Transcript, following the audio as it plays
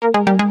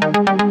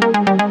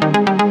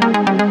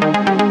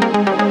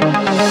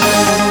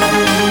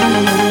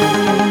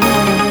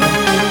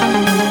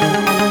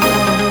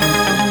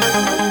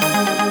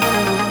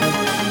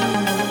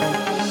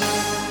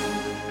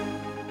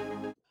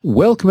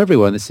Welcome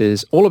everyone, this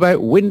is all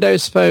about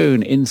Windows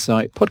Phone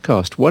Insight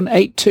podcast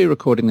 182,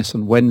 recording this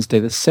on Wednesday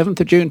the 7th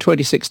of June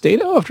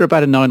 2016 after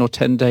about a 9 or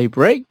 10 day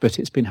break, but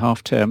it's been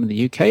half term in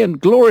the UK and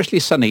gloriously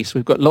sunny, so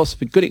we've got lots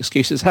of good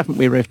excuses, haven't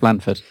we, Rafe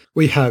Blanford?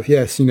 We have,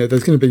 yes.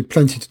 There's going to be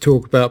plenty to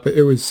talk about, but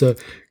it was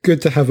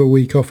good to have a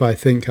week off, I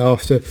think,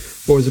 after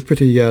what was a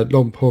pretty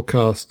long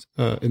podcast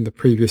in the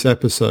previous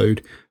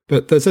episode.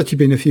 But there's actually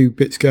been a few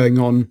bits going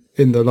on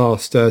in the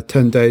last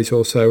 10 days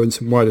or so and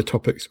some wider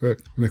topics we're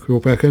going to call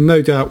back. And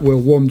no doubt we'll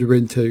wander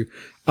into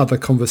other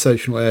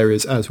conversational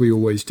areas as we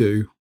always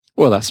do.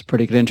 Well, that's a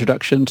pretty good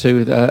introduction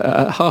to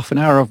half an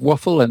hour of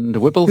waffle and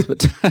wibble.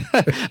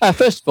 But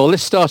first of all,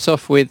 let's start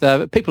off with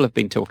people have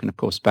been talking, of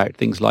course, about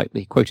things like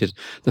the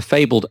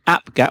fabled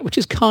app gap, which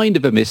is kind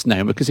of a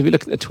misnomer because if you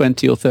look at the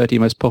 20 or 30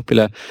 most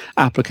popular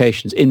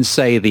applications in,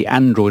 say, the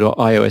Android or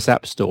iOS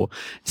App Store,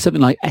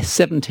 something like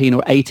 17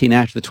 or 18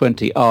 out of the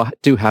 20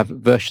 do have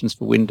versions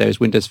for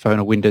Windows Phone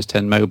or Windows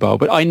 10 Mobile.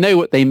 But I know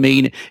what they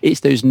mean.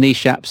 It's those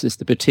niche apps, it's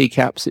the boutique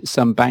apps, it's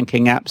some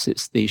banking apps,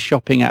 it's the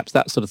shopping apps,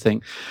 that sort of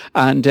thing.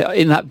 And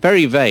in that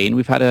very vein,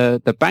 we've had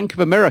the Bank of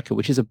America,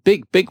 which is a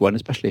big one,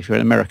 especially if you're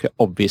in America,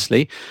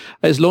 obviously,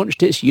 has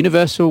launched its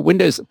Universal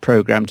Windows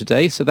program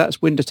today. So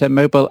that's Windows 10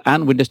 Mobile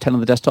and Windows 10 on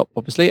the desktop,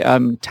 obviously,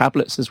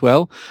 tablets as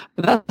well.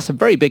 And that's a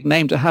very big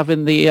name to have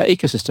in the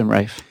ecosystem,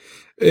 Rafe.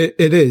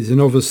 It is,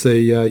 and obviously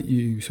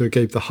you sort of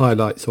gave the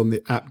highlights on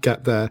the app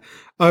gap there.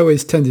 I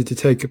always tended to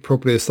take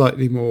probably a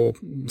slightly more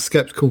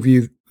sceptical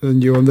view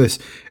than you on this,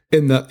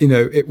 in that,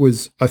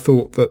 I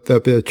thought that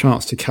there'd be a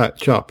chance to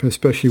catch up,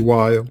 especially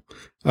while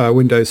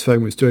Windows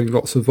Phone was doing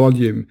lots of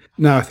volume.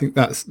 Now I think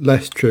that's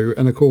less true.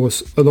 And of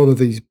course, a lot of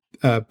these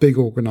big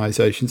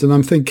organizations, and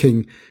I'm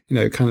thinking,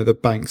 kind of the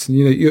banks and,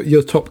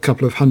 your top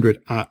couple of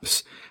 100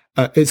 apps,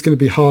 it's going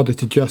to be harder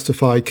to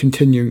justify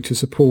continuing to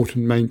support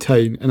and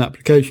maintain an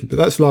application. But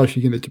that's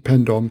largely going to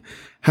depend on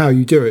how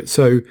you do it.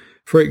 So,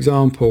 for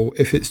example,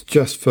 if it's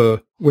just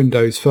for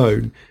Windows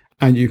Phone,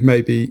 and you've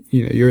maybe,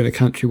 you're in a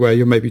country where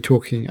you're maybe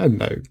talking, I don't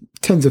know,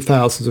 tens of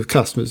thousands of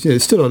customers.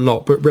 It's still a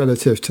lot, but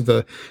relative to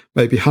the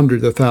maybe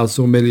hundreds of thousands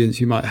or millions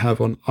you might have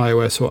on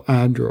iOS or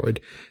Android,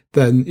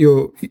 then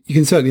you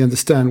can certainly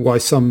understand why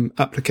some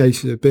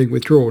applications are being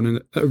withdrawn.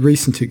 And a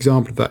recent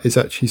example of that is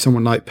actually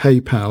someone like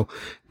PayPal.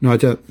 Now, I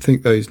don't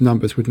think those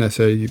numbers would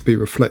necessarily be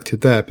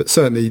reflected there, but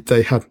certainly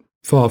they had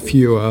far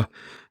fewer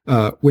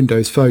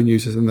Windows Phone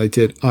users than they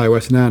did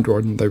iOS and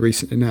Android, and they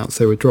recently announced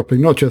they were dropping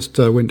not just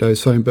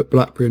Windows Phone but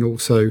BlackBerry and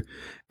also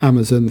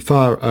Amazon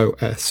Fire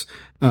OS.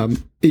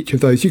 Each of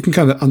those you can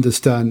kind of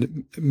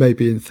understand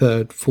maybe in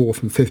third,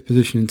 fourth and fifth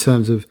position in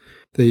terms of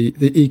the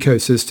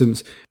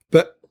ecosystems,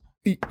 but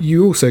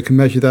you also can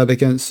measure that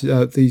against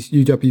these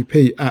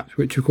UWP apps,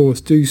 which of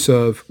course do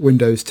serve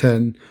Windows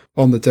 10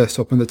 on the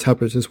desktop and the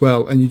tablet as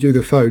well, and you do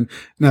the phone.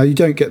 Now, you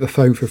don't get the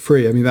phone for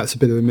free. I mean, that's a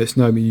bit of a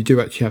misnomer. You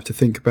do actually have to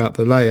think about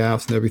the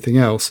layout and everything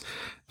else,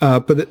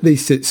 but at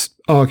least it's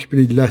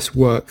arguably less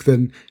work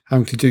than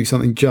having to do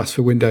something just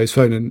for Windows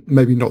Phone and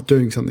maybe not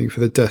doing something for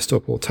the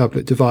desktop or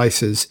tablet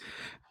devices.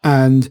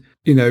 And,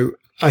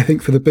 I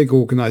think for the big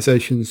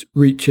organizations,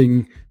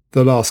 reaching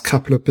the last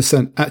couple of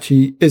percent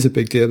actually is a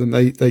big deal, and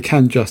they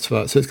can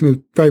justify it. So it's going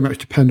to very much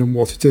depend on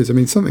what it is. I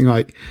mean, something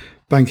like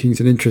banking is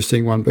an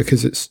interesting one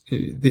because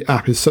the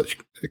app is such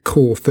a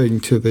core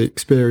thing to the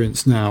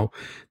experience now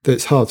that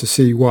it's hard to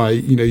see why,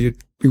 you'd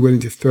be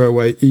willing to throw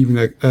away even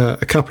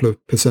a couple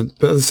of percent.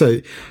 But as I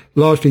say,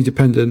 largely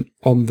dependent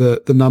on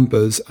the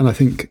numbers. And I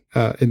think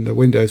in the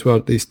Windows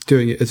world, at least,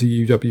 doing it as a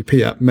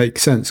UWP app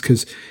makes sense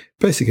because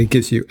basically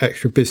gives you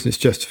extra business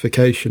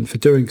justification for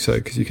doing so,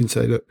 because you can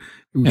say, look,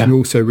 we can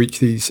also reach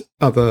these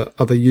other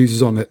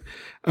users on it.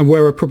 And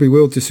where I probably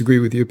will disagree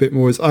with you a bit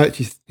more is I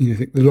actually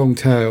think the long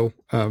tail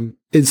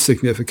is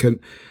significant.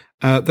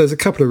 There's a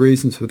couple of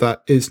reasons for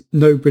that. Is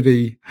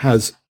nobody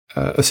has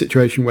a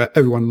situation where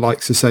everyone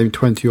likes the same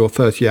 20 or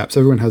 30 apps.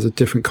 Everyone has a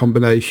different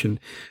combination.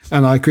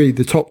 And I agree,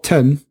 the top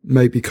 10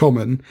 may be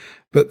common,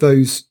 but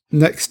those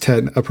next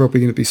 10 are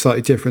probably going to be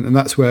slightly different. And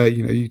that's where,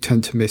 you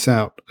tend to miss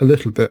out a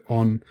little bit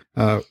on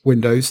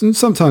Windows. And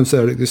sometimes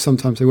they'll exist,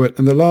 sometimes they won't.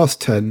 And the last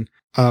 10,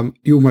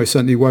 you almost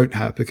certainly won't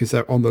have because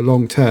they're on the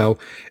long tail.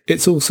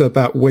 It's also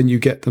about when you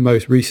get the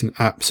most recent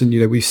apps. And,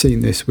 we've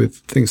seen this with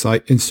things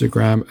like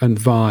Instagram and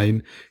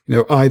Vine.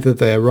 Either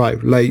they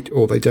arrive late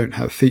or they don't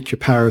have feature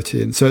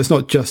parity. And so it's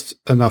not just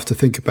enough to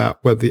think about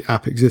whether the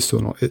app exists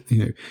or not.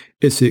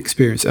 Is the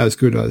experience as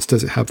good as,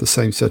 does it have the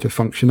same set of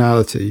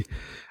functionality?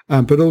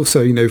 But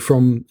also,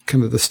 from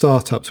kind of the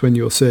startups, when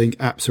you're seeing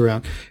apps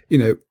around,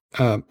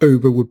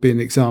 Uber would be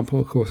an example.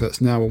 Of course, that's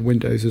now on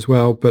Windows as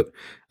well. But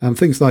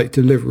things like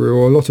Deliveroo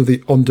or a lot of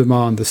the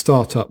on-demand, the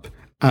startup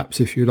apps,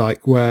 if you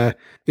like, where,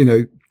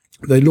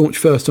 they launch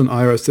first on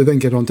iOS, they then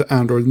get onto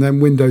Android, and then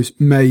Windows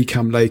may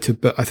come later.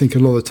 But I think a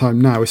lot of the time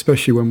now,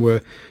 especially when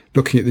we're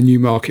looking at the new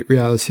market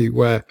reality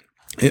where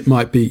it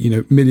might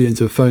be,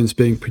 millions of phones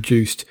being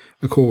produced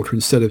a quarter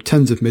instead of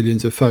tens of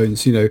millions of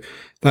phones.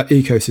 That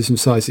ecosystem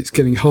size, it's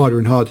getting harder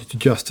and harder to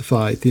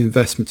justify the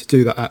investment to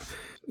do that at.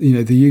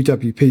 The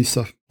UWP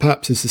stuff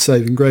perhaps is the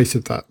saving grace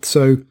of that.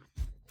 So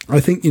I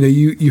think,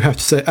 you have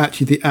to say,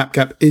 actually, the app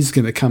gap is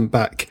going to come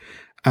back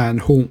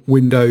and haunt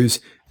Windows,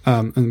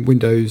 and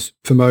Windows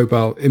for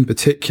mobile in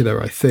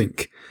particular, I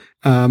think.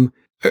 I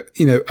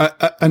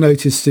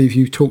noticed, Steve,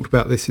 you talked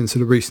about this in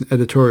sort of recent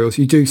editorials.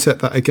 You do set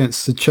that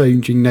against the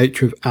changing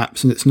nature of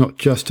apps, and it's not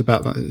just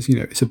about that.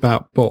 It's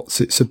about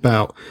bots. It's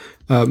about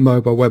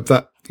mobile web,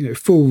 that,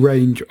 full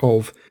range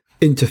of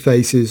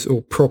interfaces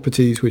or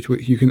properties which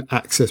you can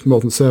access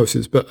modern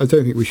services. But I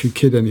don't think we should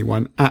kid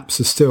anyone.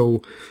 Apps are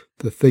still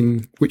the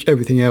thing which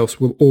everything else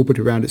will orbit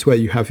around. It's where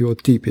you have your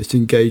deepest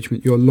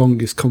engagement, your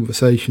longest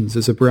conversations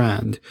as a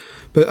brand.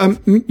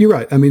 But you're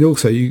right. I mean,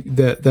 also,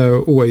 there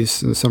are always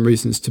some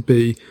reasons to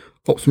be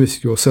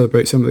optimistic or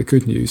celebrate some of the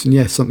good news. And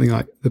yes, something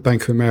like the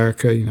Bank of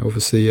America,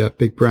 obviously a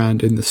big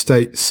brand in the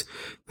States,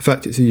 the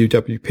fact it's a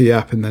UWP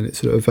app and then it's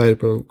sort of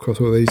available across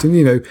all these. And,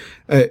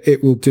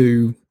 it will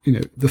do,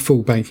 the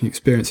full banking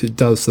experience. It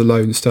does the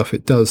loan stuff.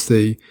 It does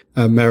the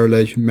Merrill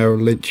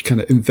Lynch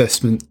kind of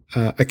investment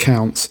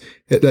accounts.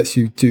 It lets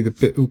you do the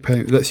bill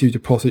payment. It lets you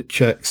deposit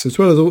checks, as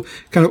well as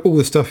all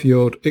the stuff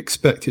you'd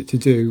expect it to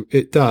do.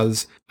 It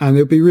does. And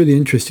it'll be really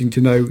interesting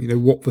to know,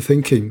 what the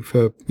thinking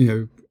for,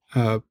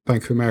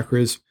 Bank of America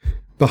is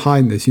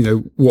behind this,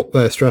 what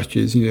their strategy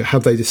is.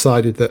 Have they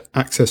decided that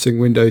accessing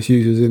Windows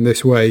users in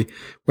this way,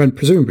 when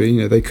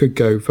presumably, they could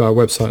go via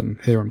website,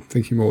 and here I'm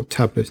thinking more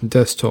tablet and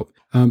desktop,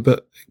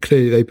 but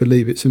clearly they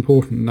believe it's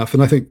important enough.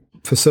 And I think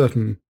for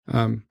certain,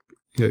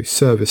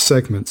 service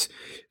segments,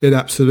 it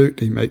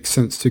absolutely makes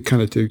sense to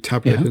kind of do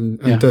tablet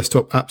and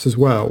desktop apps as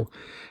well.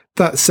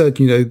 That said,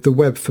 the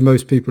web for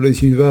most people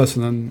is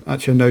universal. And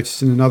actually, I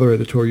noticed in another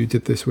editorial you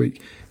did this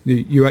week,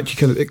 you actually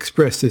kind of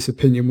expressed this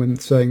opinion when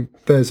saying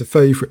there's a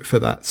favourite for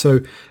that. So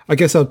I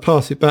guess I'd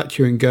pass it back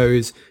to you and go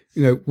is,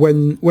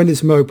 when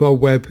is mobile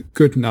web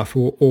good enough?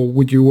 Or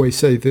would you always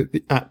say that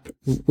the app,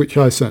 which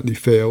I certainly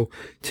feel,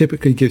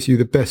 typically gives you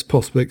the best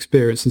possible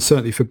experience, and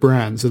certainly for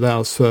brands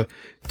allows for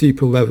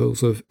deeper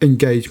levels of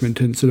engagement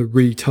and sort of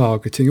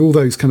retargeting, all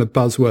those kind of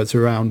buzzwords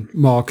around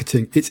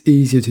marketing. It's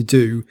easier to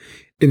do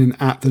in an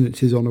app than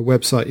it is on a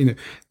website.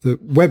 The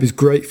web is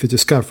great for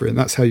discovery, and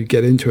that's how you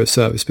get into a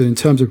service. But in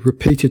terms of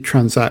repeated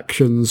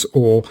transactions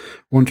or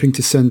wanting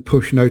to send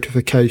push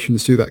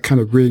notifications, do that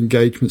kind of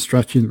re-engagement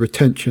strategy and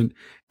retention,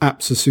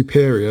 apps are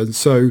superior. And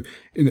so,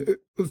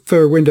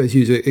 for a Windows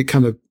user, it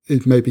kind of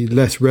is maybe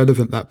less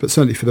relevant that, but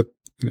certainly for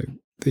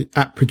the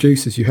app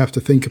producers, you have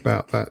to think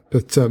about that.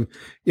 But so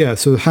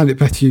hand it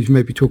back to you to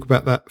maybe talk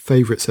about that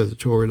favourites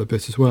editorial a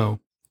bit as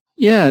well.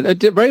 Yeah,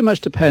 it very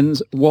much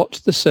depends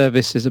what the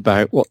service is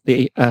about, what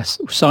the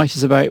site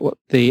is about, what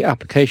the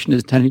application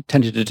is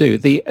intended to do.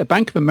 The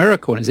Bank of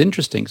America one is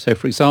interesting. So,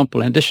 for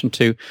example, in addition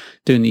to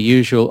doing the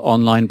usual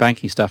online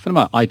banking stuff, and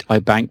I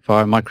bank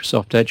via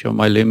Microsoft Edge on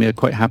my Lumia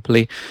quite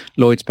happily.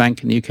 Lloyds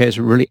Bank in the UK is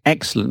a really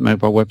excellent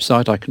mobile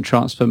website. I can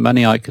transfer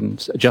money, I can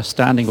adjust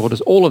standing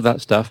orders, all of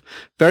that stuff.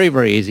 Very,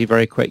 very easy,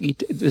 very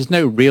quick. There's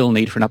no real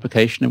need for an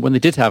application. And when they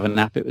did have an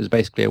app, it was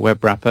basically a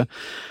web wrapper.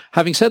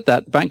 Having said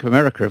that, Bank of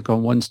America have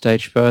gone one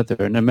stage further.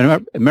 And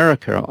in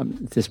America,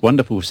 this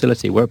wonderful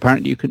facility where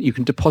apparently you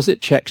can deposit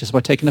checks just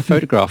by taking a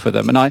photograph of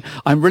them. And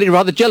I'm really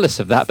rather jealous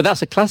of that. But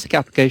that's a classic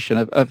application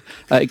of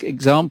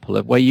example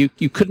of where you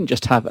couldn't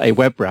just have a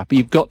web wrapper.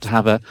 You've got to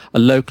have a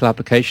local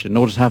application in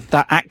order to have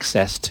that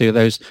access to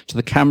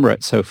the camera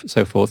and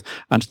so forth,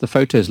 and to the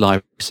photos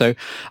library. So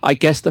I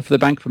guess that for the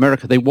Bank of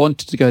America, they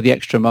wanted to go the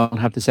extra mile and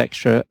have this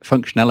extra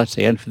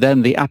functionality. And for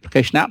them, the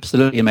application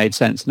absolutely made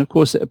sense. And of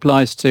course, it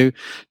applies to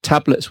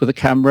tablets with a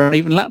camera, and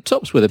even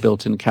laptops with a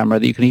built-in camera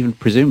that you can even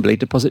presumably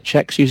deposit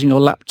checks using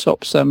your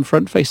laptop's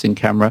front-facing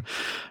camera.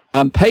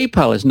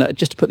 PayPal is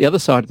just to put the other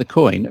side of the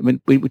coin. I mean,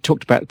 we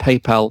talked about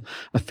PayPal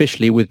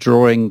officially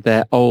withdrawing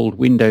their old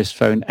Windows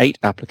Phone 8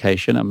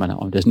 application. I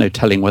mean, there's no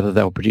telling whether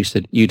they'll produce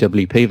a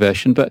UWP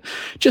version, but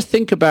just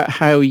think about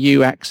how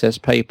you access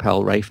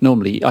PayPal, Rafe.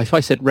 Normally, if I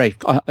said, Rafe,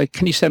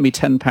 can you send me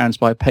 £10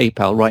 by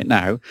PayPal right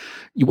now?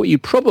 What you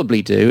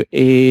probably do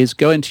is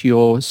go into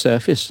your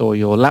Surface or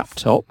your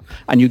laptop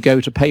and you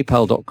go to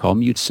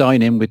paypal.com. You'd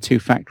sign in with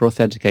two-factor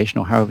authentication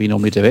or however you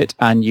normally do it,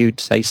 and you'd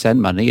say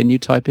send money and you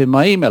type in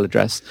my email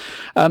address.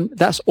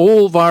 That's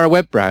all via a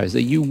web browser.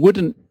 You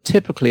wouldn't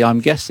typically, I'm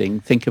guessing,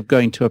 think of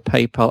going to a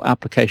PayPal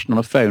application on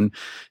a phone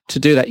to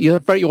do that.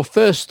 Your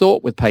first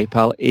thought with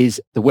PayPal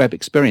is the web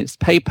experience.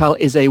 PayPal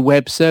is a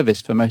web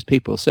service for most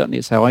people. Certainly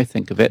it's how I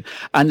think of it.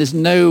 And there's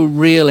no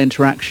real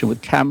interaction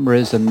with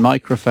cameras and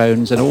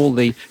microphones and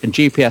and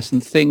GPS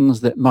and things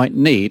that might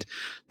need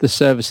the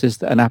services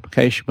that an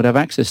application would have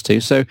access to.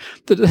 So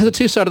there's the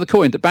two sides of the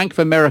coin. The Bank of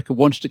America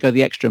wanted to go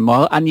the extra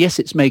mile, and yes,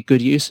 it's made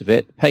good use of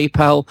it.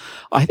 PayPal,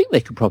 I think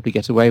they could probably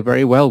get away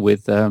very well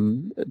with a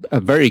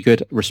very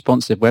good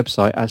responsive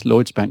website as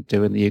Lloyds Bank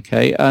do in the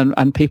UK,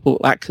 and people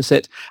access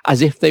it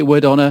as if they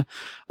would on a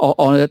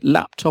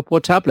laptop or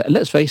tablet. And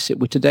let's face it,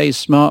 with today's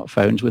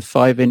smartphones with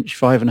 5-inch,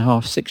 5.5,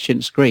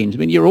 6-inch screens, I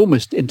mean, you're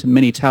almost into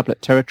mini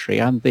tablet territory,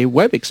 and the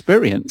web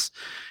experience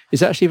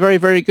is actually very,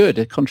 very good.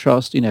 In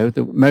contrast,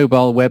 the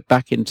mobile web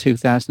back in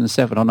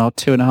 2007 on our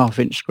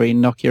 2.5-inch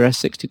screen Nokia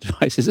S60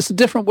 devices. It's a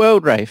different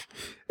world, Rafe.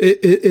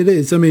 It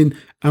is. I mean,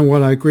 and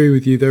while I agree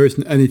with you, there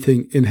isn't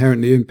anything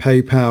inherently in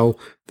PayPal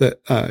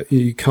that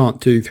you can't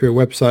do through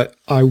a website.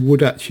 I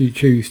would actually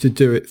choose to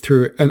do it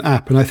through an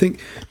app. And I think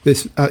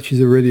this actually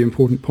is a really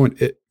important point.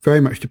 It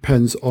very much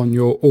depends on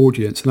your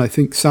audience. And I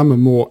think some are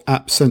more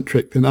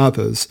app-centric than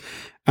others.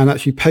 And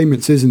actually,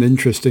 payments is an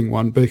interesting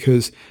one,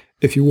 because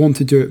if you want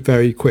to do it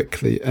very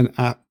quickly, an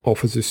app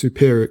offers a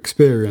superior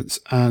experience.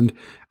 And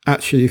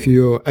actually, if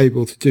you're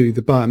able to do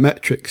the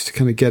biometrics to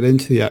kind of get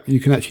into the app, you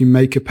can actually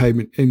make a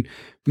payment in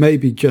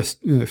maybe just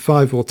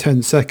 5 or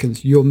 10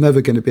 seconds. You're never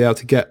going to be able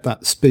to get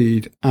that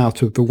speed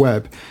out of the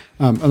web.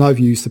 And I've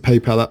used the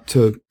PayPal app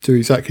to do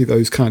exactly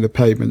those kind of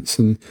payments,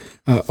 and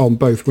on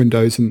both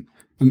Windows. And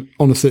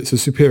honestly, it's a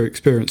superior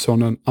experience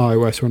on an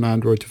iOS or an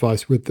Android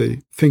device with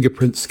the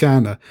fingerprint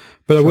scanner.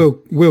 But I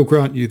will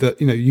grant you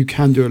that you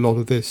can do a lot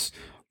of this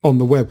on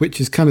the web,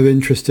 which is kind of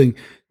interesting.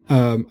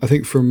 I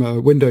think from a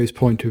Windows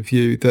point of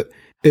view, that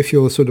if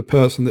you're the sort of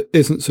person that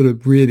isn't sort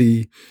of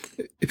really,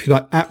 if you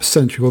like,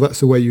 app-centric, or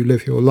that's the way you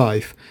live your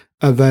life,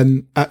 and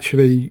then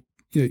actually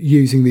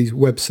using these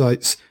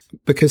websites,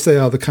 because they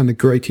are the kind of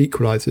great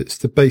equalizer, it's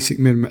the basic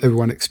minimum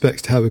everyone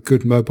expects to have a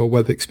good mobile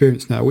web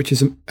experience now, which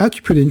is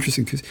actually pretty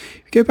interesting, because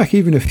if you go back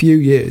even a few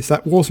years,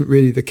 that wasn't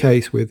really the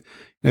case with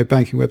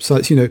banking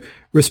websites.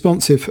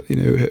 Responsive,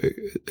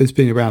 has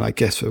been around, I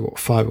guess, for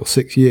 5 or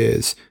 6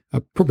 years,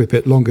 probably a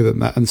bit longer than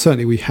that. And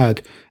certainly we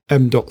had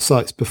M.dot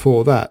sites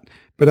before that.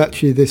 But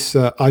actually this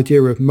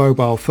idea of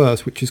mobile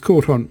first, which is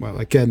caught on, well,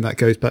 again, that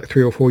goes back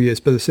 3 or 4 years,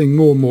 but they're seeing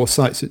more and more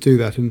sites that do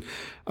that. And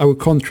I would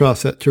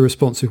contrast that to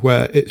responsive,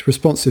 where it's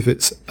responsive,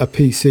 it's a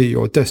PC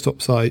or a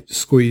desktop site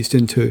squeezed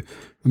into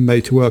and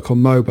made to work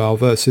on mobile,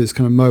 versus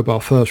kind of mobile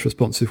first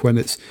responsive, when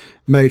it's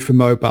made for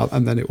mobile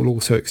and then it will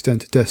also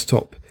extend to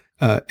desktop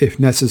if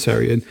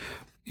necessary.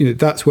 And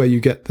that's where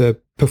you get the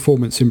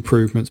performance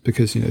improvements,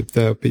 because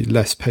there'll be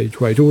less page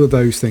weight, all of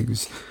those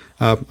things.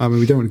 I mean,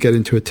 we don't want to get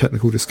into a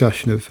technical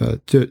discussion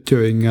of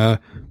doing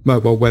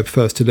mobile web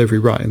first delivery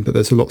right, but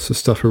there's lots of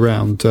stuff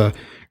around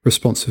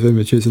responsive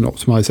images and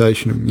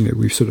optimization. And,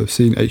 we've sort of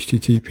seen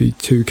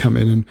HTTP2 come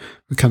in, and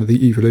kind of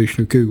the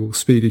evolution of Google's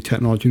speedy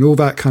technology and all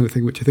that kind of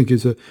thing, which I think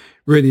is a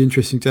really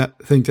interesting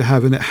thing to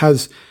have. And it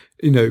has,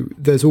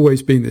 there's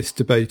always been this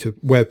debate of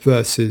web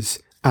versus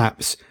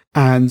apps.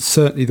 And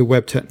certainly the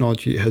web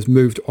technology has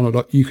moved on a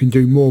lot. You can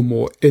do more and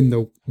more in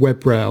the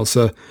web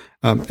browser,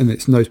 and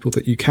it's notable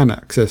that you can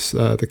access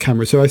the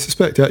camera. So I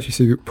suspect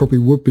actually it probably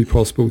would be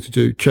possible to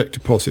do check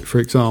deposit, for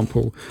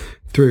example,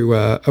 through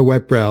a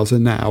web browser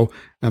now.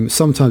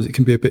 Sometimes it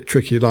can be a bit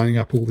tricky lining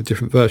up all the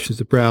different versions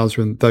of the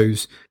browser, and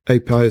those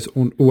APIs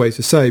aren't always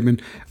the same. And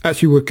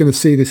actually we're going to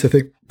see this, I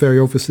think, very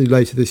obviously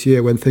later this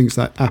year, when things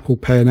like Apple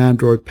Pay and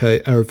Android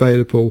Pay are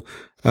available,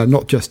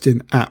 not just in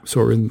apps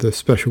or in the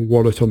special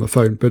wallet on the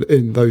phone, but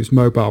in those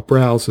mobile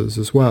browsers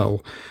as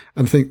well.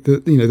 And I think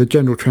that, the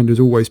general trend has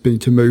always been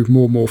to move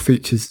more and more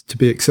features to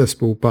be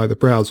accessible by the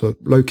browser.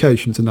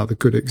 Location's another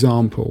good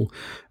example.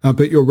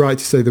 But you're right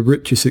to say the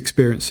richest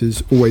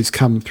experiences always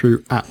come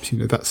through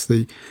apps. That's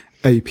the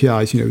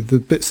APIs,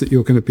 the bits that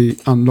you're going to be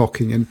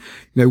unlocking. And,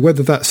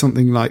 whether that's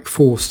something like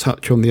Force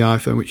Touch on the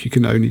iPhone, which you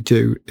can only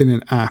do in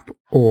an app,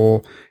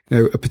 or,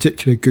 a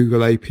particular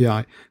Google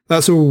API,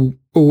 that's all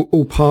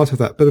part of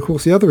that. But of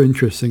course, the other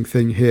interesting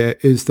thing here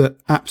is that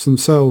apps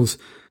themselves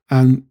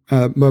and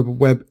mobile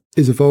web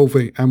is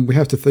evolving, and we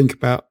have to think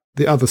about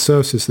the other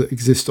services that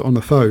exist on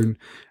the phone.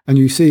 And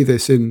you see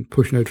this in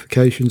push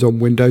notifications on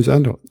Windows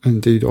and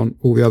indeed on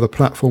all the other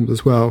platforms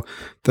as well.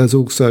 There's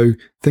also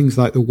things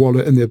like the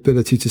wallet and the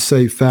ability to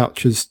save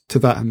vouchers to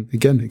that, and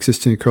again,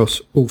 existing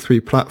across all 3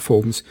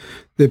 platforms.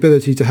 The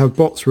ability to have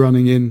bots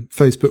running in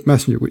Facebook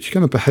Messenger, which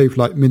kind of behave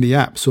like mini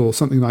apps, or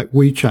something like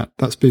WeChat.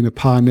 That's been a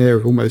pioneer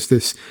of almost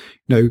this,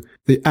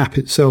 the app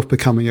itself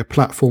becoming a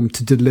platform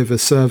to deliver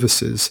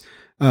services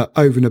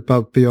over and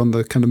above beyond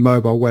the kind of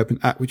mobile web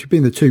and app, which have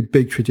been the 2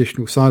 big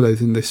traditional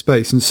silos in this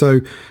space. And so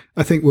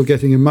I think we're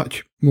getting a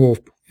much more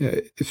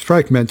it's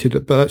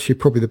fragmented, but actually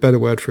probably the better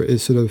word for it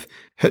is sort of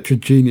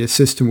heterogeneous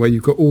system, where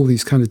you've got all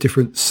these kind of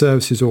different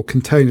services or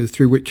containers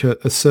through which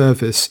a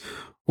service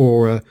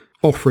or a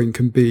offering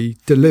can be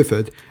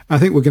delivered. I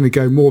think we're going to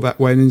go more that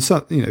way, and in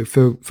some,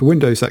 for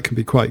Windows that can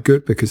be quite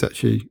good, because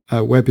actually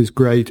web is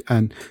great,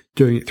 and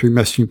doing it through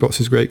messaging bots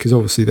is great, because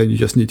obviously then you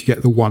just need to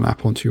get the one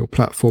app onto your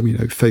platform,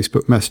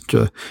 Facebook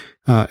Messenger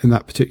in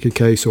that particular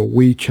case, or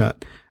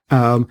WeChat.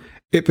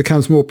 It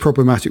becomes more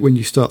problematic when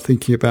you start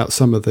thinking about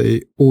some of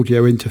the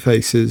audio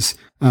interfaces,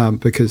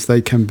 because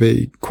they can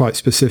be quite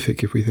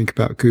specific if we think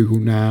about Google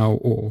Now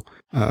or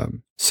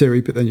Siri.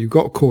 But then you've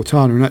got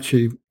Cortana, and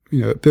actually,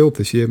 at Build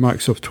this year,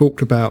 Microsoft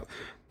talked about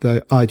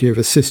the idea of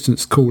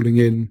assistants calling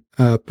in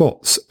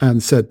bots,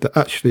 and said that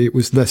actually it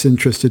was less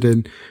interested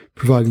in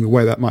providing the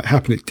way that might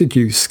happen. It did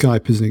use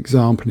Skype as an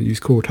example and use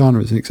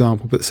Cortana as an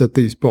example, but said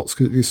these bots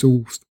could exist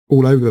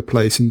all over the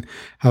place and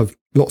have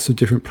lots of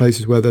different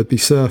places where they'd be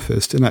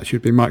surfaced, and actually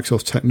it'd be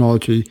Microsoft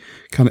technology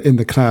kind of in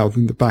the cloud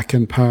and the back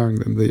end powering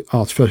them, the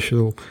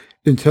artificial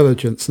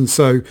intelligence. And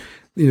so,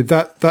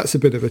 that's a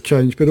bit of a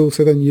change. But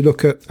also then you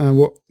look at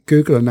what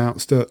Google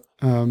announced at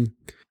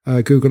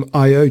Google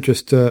I/O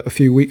just a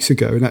few weeks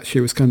ago, and actually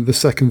it was kind of the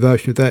second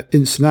version of their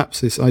instant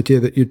apps, this idea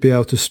that you'd be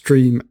able to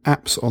stream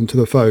apps onto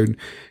the phone.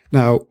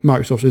 Now,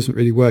 Microsoft isn't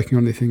really working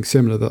on anything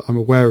similar that I'm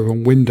aware of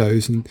on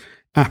Windows, and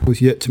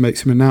Apple's yet to make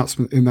some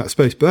announcement in that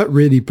space, but that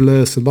really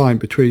blurs the line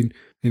between,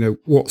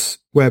 what's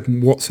web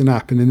and what's an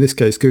app. And in this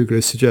case, Google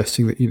is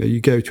suggesting that, you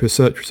go to a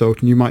search result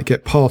and you might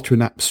get part of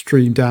an app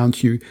streamed down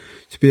to you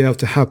to be able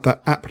to have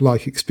that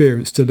app-like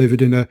experience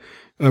delivered in a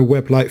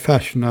web-like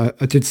fashion. I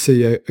did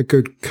see a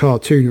good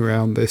cartoon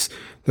around this,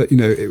 that,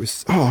 it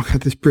was, I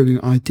had this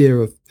brilliant idea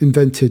of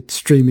invented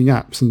streaming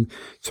apps, and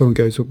someone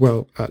goes,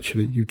 well,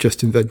 actually, you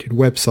just invented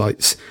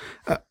websites.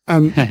 But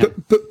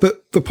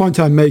the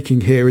point I'm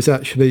making here is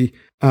actually,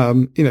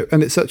 and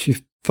it's actually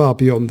far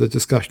beyond the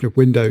discussion of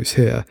Windows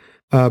here,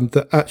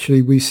 that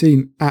actually we've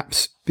seen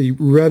apps be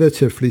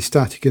relatively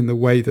static in the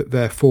way that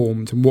they're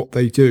formed and what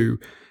they do.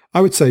 I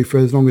would say for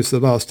as long as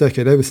the last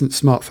decade, ever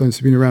since smartphones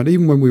have been around,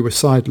 even when we were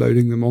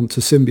sideloading them onto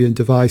Symbian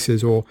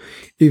devices, or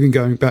even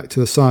going back to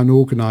the Cyan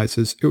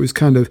organizers, it was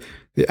kind of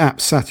the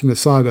app sat in a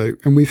silo.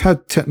 And we've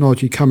had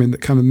technology come in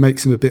that kind of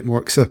makes them a bit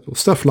more accessible.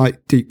 Stuff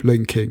like deep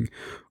linking,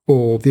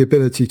 or the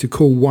ability to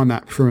call one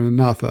app from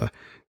another.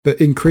 But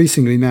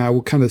increasingly now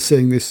we're kind of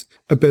seeing this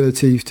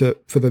ability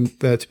for them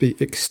there to be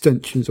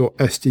extensions or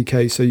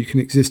SDKs, so you can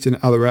exist in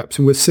other apps.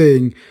 And we're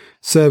seeing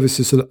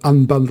services sort of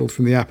unbundled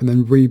from the app and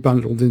then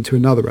rebundled into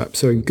another app.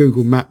 So in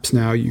Google Maps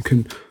now, you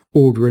can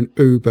order an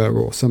Uber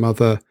or some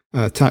other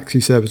taxi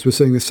service. We're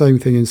seeing the same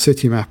thing in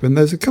Citymap. And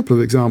there's a couple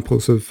of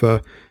examples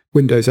of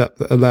Windows app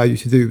that allow you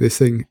to do this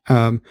thing.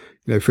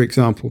 For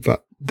example,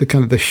 that the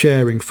kind of the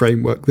sharing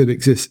framework that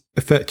exists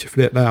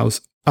effectively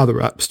allows other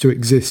apps to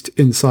exist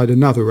inside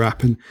another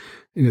app. And,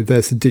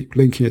 there's the deep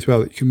linking as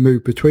well, that you can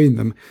move between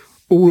them.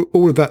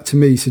 All of that to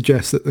me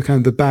suggests that the kind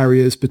of the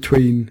barriers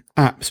between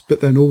apps, but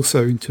then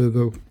also into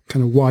the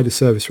kind of wider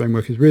service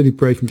framework, is really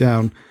breaking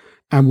down.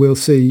 And we'll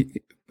see,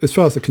 as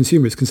far as the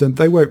consumer is concerned,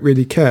 they won't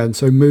really care. And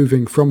so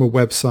moving from a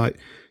website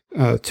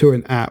to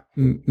an app,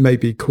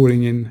 maybe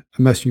calling in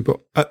a messaging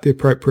bot at the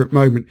appropriate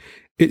moment,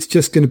 it's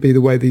just going to be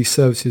the way these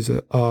services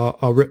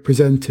are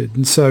represented.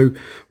 And so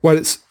while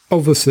it's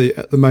obviously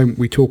at the moment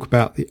we talk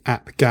about the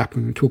app gap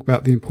and we talk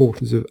about the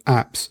importance of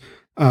apps,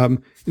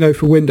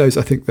 for Windows,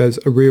 I think there's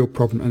a real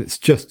problem, and it's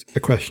just a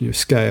question of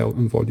scale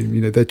and volume.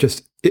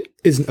 It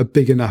isn't a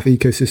big enough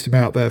ecosystem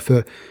out there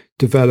for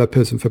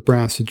developers and for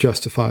brands to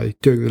justify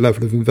doing the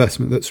level of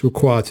investment that's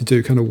required to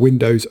do kind of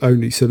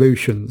Windows-only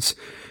solutions.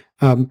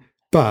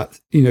 But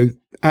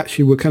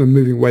actually we're kind of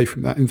moving away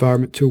from that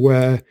environment to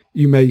where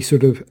you may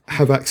sort of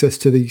have access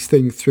to these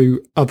things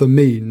through other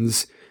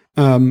means.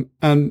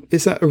 And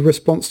is that a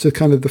response to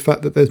kind of the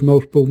fact that there's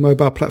multiple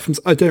mobile platforms?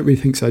 I don't really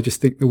think so. I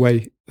just think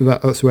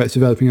that's the way it's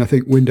developing. I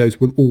think Windows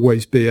will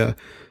always be a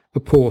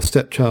poor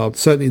stepchild,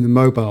 certainly in the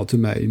mobile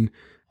domain.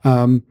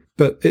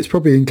 But it's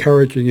probably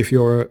encouraging if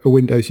you're a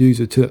Windows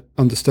user to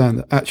understand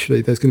that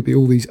actually there's going to be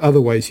all these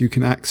other ways you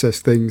can access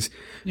things.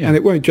 Yeah. And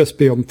it won't just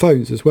be on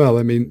phones as well.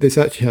 I mean, this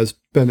actually has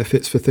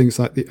benefits for things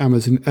like the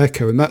Amazon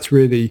Echo, and that's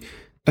really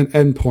an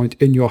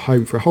endpoint in your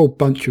home for a whole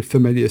bunch of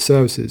familiar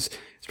services.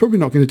 It's probably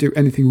not going to do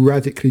anything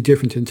radically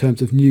different in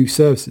terms of new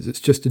services. It's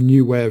just a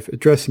new way of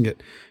addressing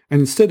it. And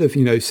instead of,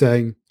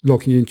 saying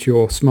logging into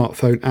your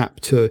smartphone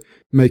app to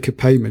make a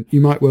payment, you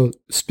might well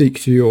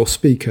speak to your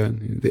speaker,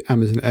 the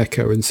Amazon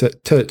Echo, and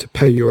tell it to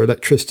pay your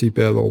electricity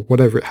bill or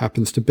whatever it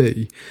happens to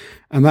be.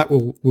 And that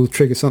will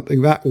trigger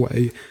something that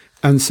way.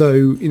 And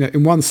so,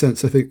 in one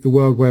sense, I think the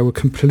world where we're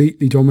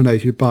completely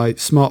dominated by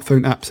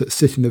smartphone apps that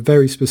sit in a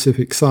very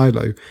specific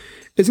silo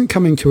isn't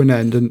coming to an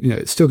end. And,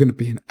 it's still going to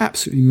be an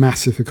absolutely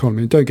massive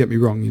economy. And don't get me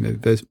wrong,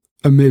 there's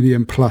 1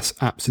 million plus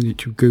apps in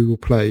each of Google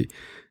Play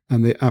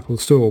and the Apple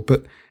Store.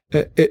 But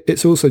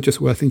it's also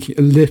just worth thinking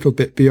a little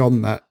bit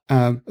beyond that.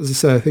 As I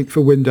say, I think for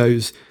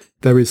Windows,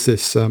 there is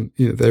this,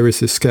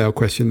 scale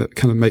question that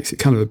kind of makes it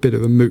kind of a bit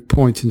of a moot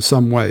point in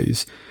some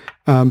ways.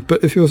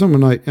 But if you're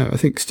someone like, I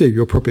think, Steve,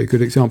 you're probably a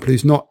good example,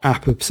 who's not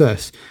app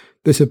obsessed,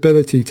 this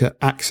ability to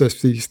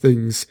access these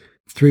things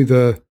through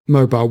the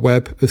mobile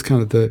web as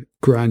kind of the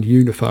grand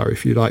unifier,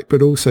 if you like,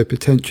 but also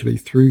potentially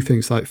through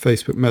things like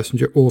Facebook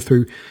Messenger or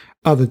through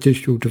other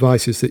digital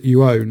devices that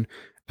you own.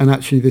 And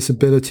actually this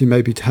ability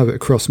maybe to have it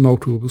across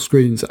multiple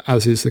screens,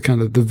 as is the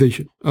kind of the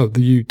vision of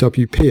the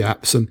UWP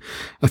apps. And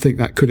I think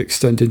that could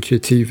extend into your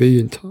TV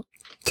in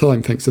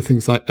time, thanks to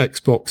things like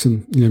Xbox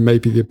and,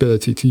 maybe the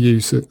ability to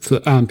use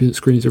the ambient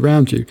screens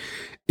around you,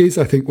 is,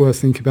 I think, worth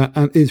thinking about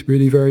and is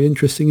really very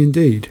interesting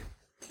indeed.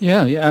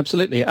 Yeah, yeah,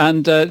 absolutely.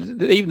 And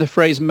even the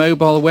phrase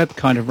mobile web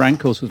kind of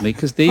rankles with me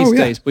because these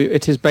days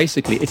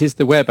it is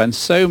the web, and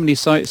so many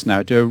sites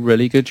now do a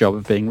really good job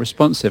of being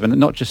responsive, and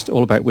not just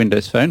all about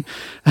Windows Phone.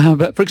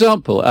 But for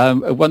example,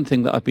 one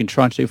thing that I've been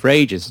trying to do for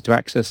ages is to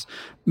access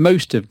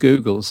most of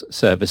Google's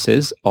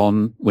services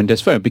on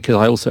Windows Phone, because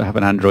I also have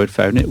an Android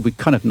phone. It would be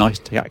kind of nice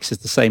to access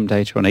the same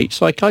data on each.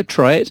 So I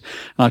try it,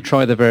 and I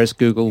try the various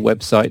Google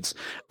websites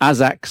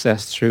as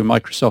accessed through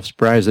Microsoft's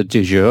browser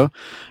du jour.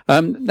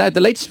 Now, the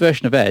latest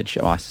version of Edge,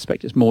 I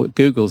suspect it's more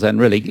Google's then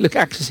really, look,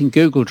 accessing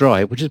Google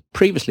Drive, which has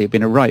previously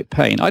been a right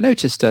pain. I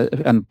noticed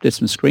and did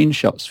some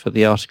screenshots for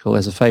the article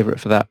as a favourite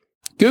for that.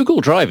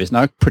 Google Drive is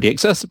now pretty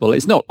accessible.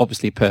 It's not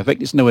obviously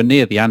perfect. It's nowhere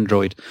near the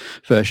Android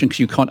version because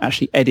you can't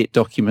actually edit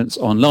documents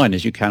online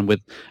as you can with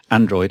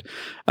Android.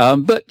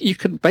 But you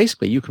can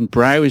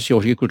browse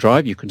your Google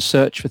Drive. You can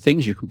search for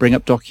things. You can bring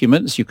up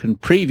documents. You can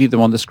preview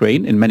them on the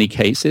screen in many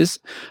cases.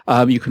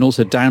 You can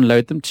also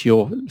download them to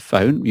your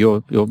phone,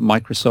 your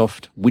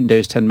Microsoft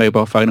Windows 10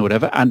 mobile phone or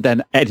whatever, and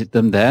then edit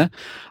them there.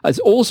 There's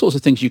all sorts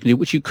of things you can do,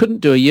 which you couldn't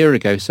do a year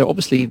ago. So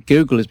obviously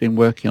Google has been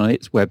working on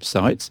its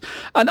websites.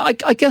 And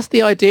I guess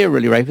the idea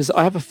really, Rafe, is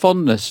I have a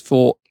fondness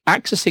for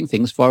accessing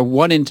things via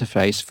one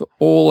interface for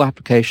all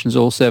applications,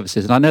 all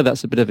services. And I know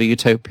that's a bit of a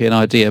utopian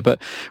idea, but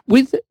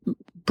with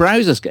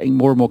browsers getting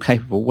more and more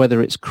capable, whether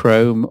it's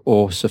Chrome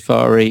or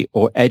Safari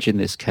or Edge in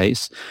this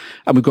case,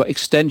 and we've got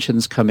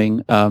extensions coming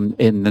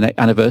in the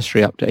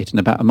anniversary update in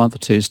about a month or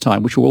two's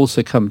time, which will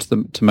also come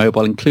to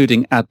mobile,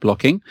 including ad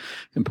blocking,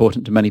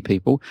 important to many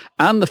people,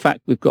 and the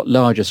fact we've got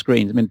larger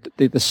screens. I mean,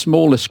 the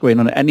smallest screen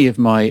on any of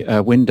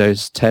my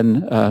Windows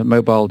 10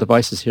 mobile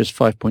devices here is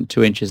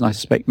 5.2 inches, and I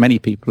suspect many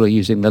people are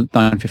using the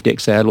 950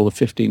 XL or the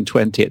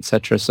 1520,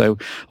 etc.,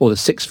 or the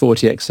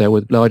 640 XL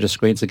with larger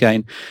screens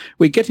again.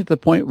 We're getting to the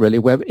point really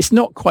where it's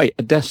not quite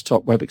a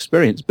desktop web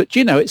experience, but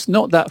it's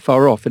not that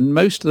far off. And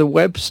most of the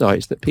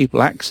websites that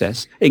people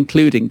access,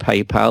 including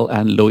PayPal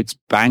and Lloyd's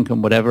Bank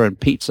and whatever, and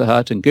Pizza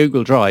Hut and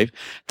Google Drive,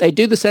 they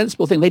do the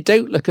sensible thing. They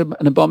don't look an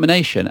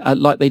abomination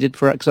like they did,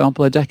 for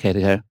example, a decade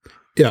ago.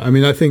 Yeah, I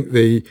mean, I think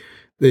the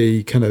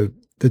kind of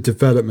the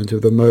development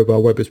of the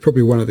mobile web is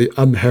probably one of the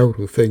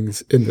unheralded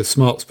things in the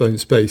smartphone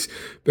space,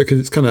 because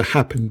it's kind of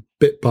happened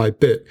bit by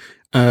bit.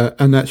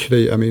 And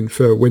actually, I mean,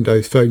 for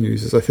Windows Phone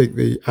users, I think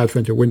the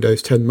advent of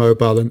Windows 10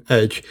 Mobile and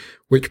Edge,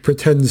 which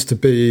pretends to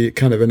be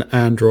kind of an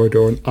Android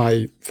or an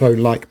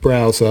iPhone-like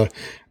browser,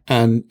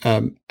 and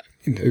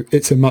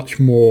it's a much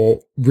more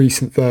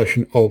recent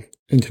version of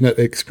Internet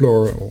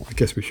Explorer, or I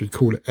guess we should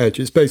call it Edge.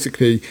 It's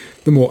basically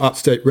the more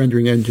up-to-date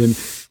rendering engine.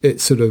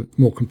 It's sort of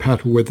more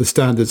compatible with the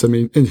standards. I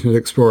mean, Internet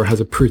Explorer has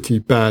a pretty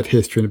bad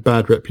history and a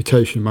bad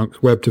reputation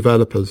amongst web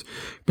developers,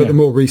 but the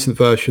more recent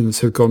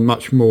versions have gone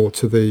much more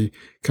to the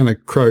kind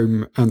of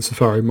Chrome and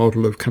Safari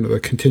model of kind of a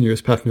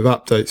continuous pattern of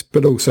updates,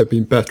 but also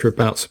been better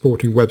about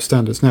supporting web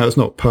standards. Now, it's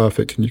not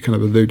perfect, and you kind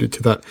of alluded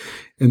to that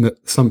in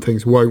that some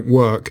things won't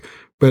work,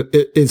 but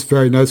it is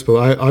very noticeable.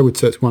 I would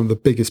say it's one of the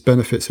biggest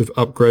benefits of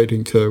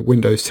upgrading to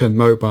Windows 10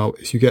 Mobile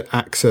is you get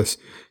access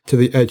to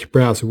the Edge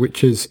browser,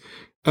 which is,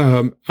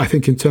 I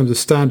think, in terms of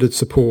standard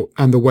support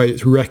and the way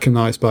it's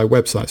recognized by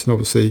websites. And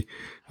obviously,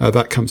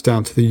 that comes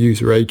down to the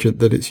user agent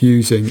that it's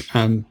using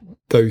and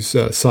those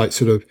sites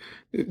sort of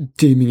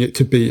deeming it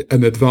to be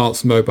an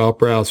advanced mobile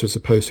browser as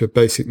opposed to a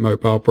basic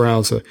mobile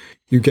browser.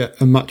 You get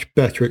a much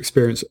better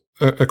experience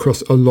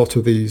across a lot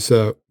of these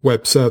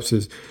web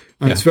services.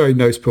 And it's very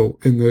noticeable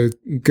in the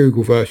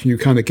Google version. You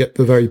kind of get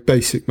the very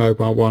basic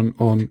mobile one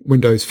on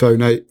Windows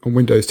Phone 8. On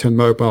Windows 10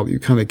 Mobile, you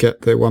kind of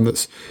get the one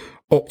that's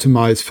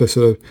optimized for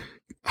sort of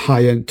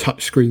high-end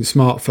touchscreen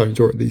smartphones,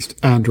 or at least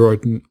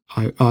Android and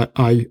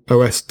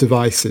iOS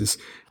devices.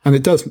 And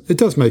it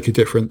does make a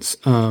difference.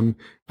 And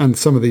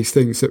some of these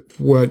things that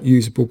weren't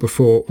usable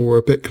before or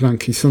a bit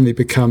clunky suddenly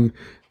become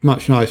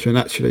much nicer. And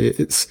actually,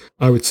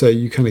 I would say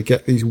you kind of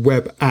get these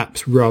web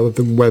apps rather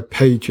than web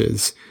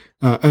pages.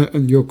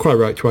 And you're quite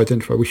right to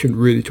identify we shouldn't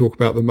really talk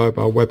about the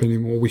mobile web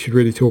anymore. We should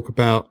really talk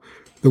about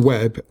the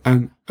web.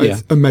 And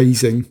it's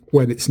amazing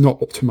when it's not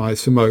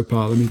optimized for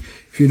mobile. I mean,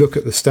 if you look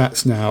at the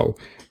stats now,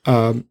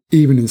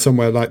 even in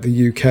somewhere like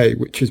the UK,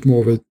 which is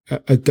more of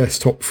a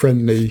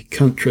desktop-friendly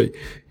country,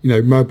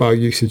 mobile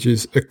usage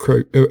is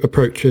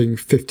approaching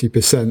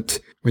 50%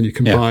 when you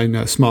combine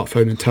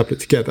smartphone and tablet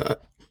together.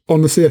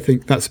 Honestly, I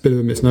think that's a bit of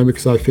a misnomer,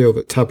 because I feel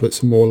that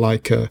tablets are more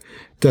like a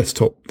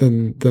desktop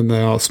than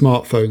they are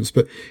smartphones.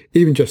 But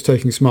even just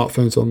taking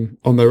smartphones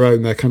on their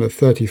own, they're kind of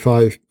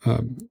 35%.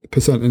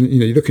 And,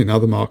 you look in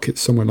other markets,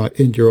 somewhere like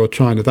India or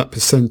China, that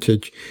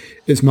percentage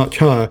is much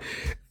higher.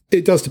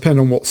 It does depend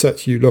on what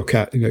sets you look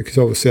at, because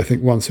obviously I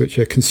think ones which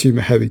are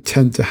consumer heavy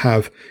tend to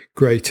have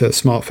greater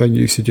smartphone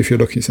usage. If you're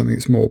looking at something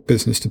that's more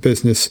business to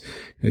business,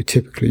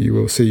 typically you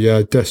will see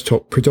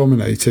desktop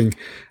predominating.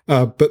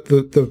 But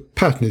the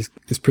pattern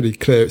is pretty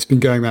clear. It's been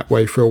going that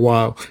way for a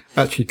while.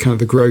 Actually, kind of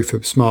the growth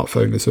of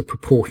smartphone as a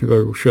proportion of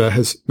overall share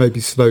has maybe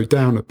slowed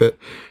down a bit.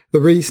 the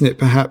reason it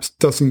perhaps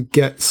doesn't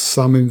get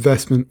some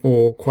investment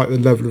or quite the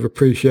level of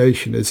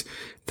appreciation is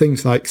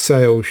things like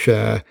sales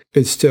share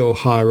is still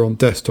higher on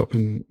desktop,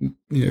 and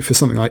for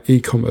something like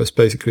e-commerce,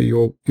 basically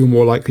you're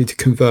more likely to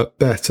convert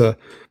better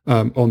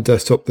on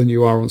desktop than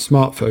you are on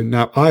smartphone.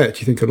 Now, I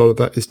actually think a lot of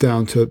that is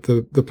down to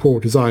the poor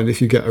design.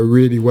 If you get a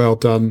really well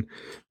done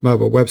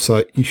mobile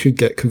website, you should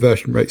get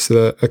conversion rates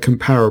that are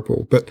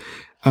comparable. But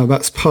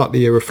that's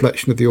partly a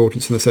reflection of the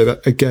audience, and I say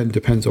that again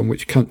depends on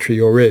which country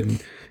you're in.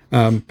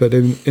 But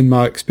in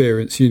my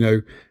experience,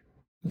 a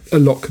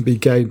lot can be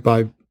gained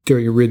by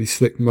doing a really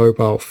slick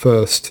mobile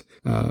first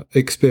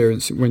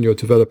experience when you're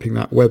developing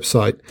that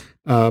website.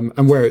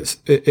 And where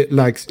it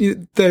lags,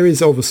 there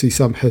is obviously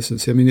some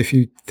hesitancy. I mean, if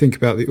you think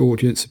about the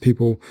audience of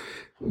people,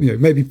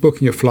 maybe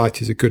booking a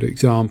flight is a good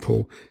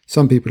example.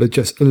 Some people are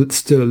just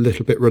still a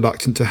little bit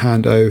reluctant to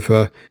hand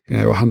over,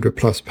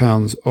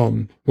 £100+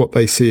 on what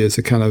they see as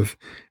a kind of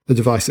a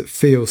device that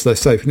feels they're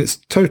safe. And it's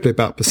totally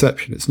about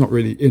perception. It's not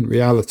really in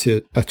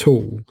reality at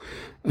all.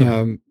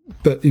 Yeah.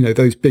 But,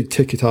 those big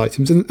ticket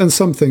items and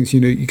some things,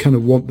 you kind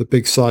of want the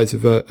big size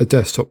of a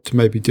desktop to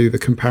maybe do the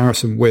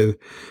comparison with.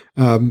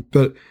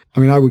 But I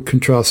mean, I would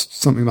contrast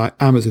something like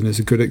Amazon as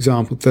a good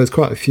example. There's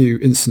quite a few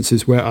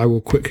instances where I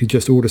will quickly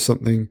just order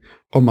something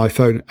on my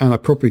phone and I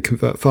probably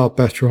convert far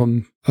better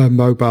on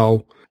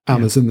mobile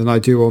Amazon than I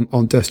do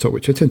on desktop,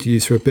 which I tend to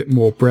use for a bit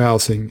more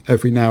browsing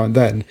every now and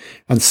then.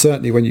 And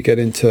certainly when you get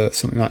into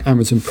something like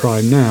Amazon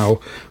Prime now,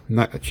 and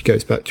that actually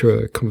goes back to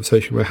a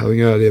conversation we were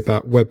having earlier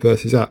about web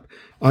versus app,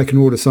 I can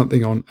order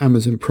something on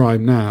Amazon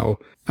Prime now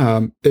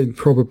in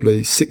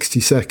probably 60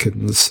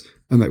 seconds,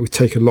 and that would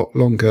take a lot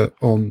longer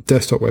on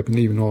desktop web and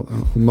even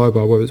on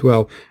mobile web as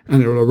well,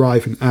 and it will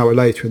arrive an hour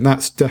later. And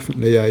that's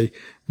definitely a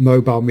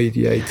mobile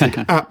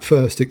mediated app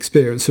first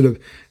experience and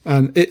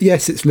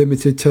yes, it's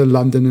limited to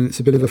London and it's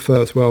a bit of a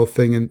first world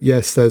thing, and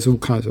yes, there's all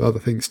kinds of other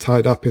things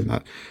tied up in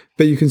that,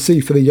 but you can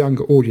see for the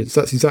younger audience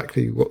that's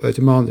exactly what they're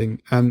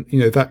demanding. And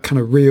that kind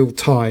of real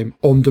time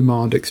on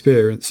demand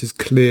experience is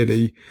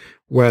clearly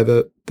where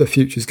the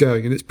future's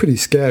going, and it's pretty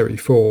scary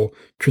for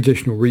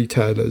traditional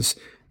retailers.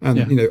 And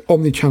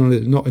omnichannel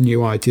is not a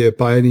new idea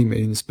by any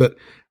means, but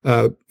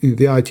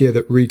the idea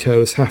that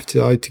retailers have to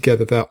tie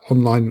together their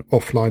online and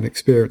offline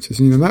experiences,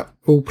 and that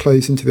all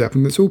plays into the app,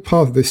 and it's all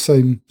part of this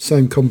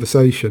same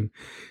conversation,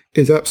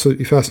 is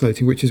absolutely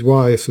fascinating. Which is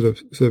why I sort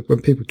of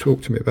when people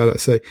talk to me about it, I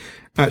say,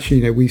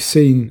 actually, we've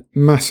seen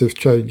massive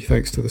change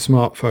thanks to the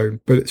smartphone,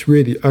 but it's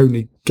really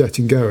only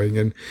getting going.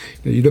 And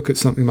you look at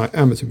something like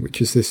Amazon,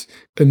 which is this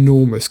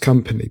enormous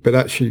company, but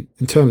actually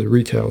in terms of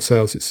retail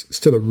sales, it's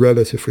still a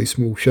relatively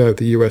small share of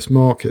the US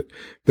market,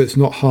 but it's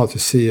not hard to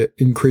see it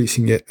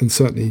increasing it, and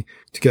certainly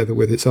together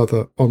with its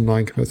other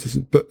online competitors.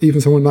 But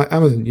even someone like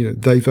Amazon,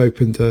 they've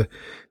opened a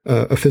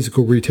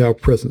physical retail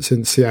presence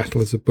in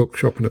Seattle as a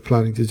bookshop and are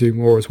planning to do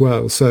more as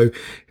well. So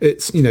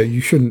it's,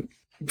 you shouldn't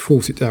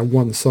force it down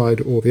one side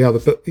or the other,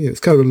 but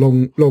it's kind of a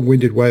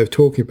long-winded way of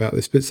talking about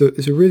this, but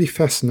it's a really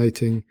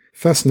fascinating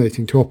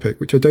topic,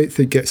 which I don't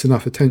think gets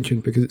enough attention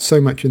because it's so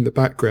much in the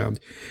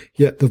background,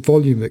 yet the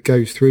volume that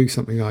goes through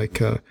something like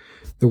the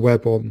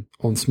web on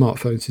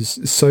smartphones is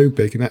so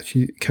big, and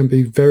actually can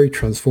be very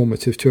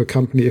transformative to a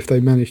company if they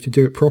manage to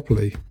do it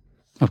properly.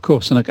 Of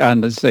course, and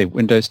as I say,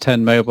 Windows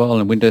 10 mobile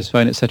and Windows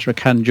Phone, etc.,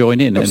 can join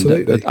in.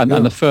 Absolutely, and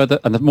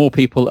the more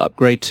people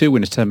upgrade to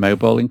Windows 10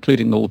 mobile,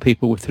 including all the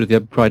people through the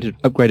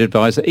upgrade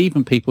advisor,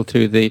 even people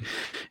to the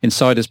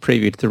insider's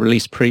preview, to the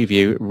release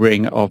preview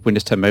ring of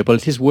Windows 10 mobile,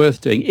 it is worth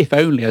doing, if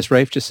only, as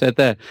Rafe just said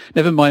there.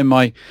 Never mind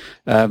my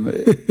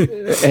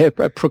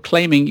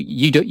proclaiming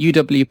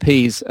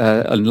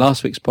UWPs on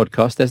last week's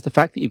podcast. There's the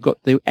fact that you've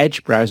got the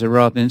Edge browser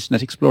rather than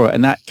Internet Explorer,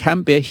 and that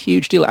can be a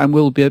huge deal and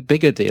will be a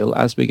bigger deal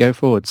as we go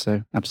forward.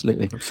 So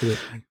absolutely.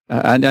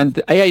 And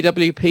the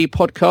AAWP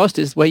podcast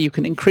is where you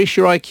can increase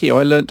your IQ.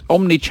 I learnt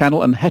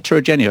omnichannel and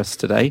heterogeneous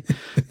today,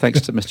 thanks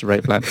to Mr.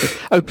 Ray Blanchard.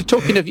 Oh,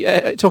 talking of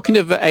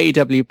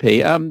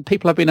AAWP,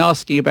 people have been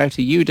asking about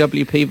a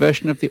UWP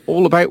version of the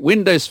All About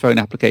Windows Phone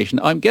application.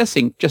 I'm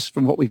guessing, just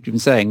from what we've been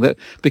saying, that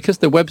because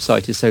the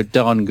website is so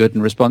darn good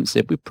and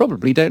responsive, we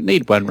probably don't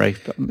need one,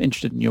 Rafe, but I'm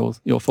interested in your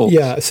thoughts.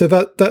 Yeah, so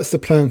that's the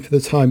plan for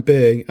the time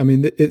being. I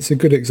mean, it's a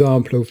good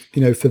example of,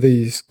 for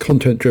these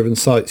content-driven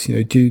sites,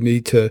 do you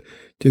need to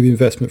do the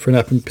investment for an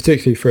app, and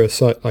particularly for a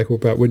site like All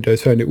About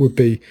Windows Phone, it would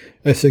be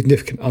a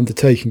significant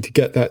undertaking to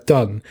get that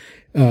done.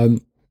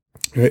 In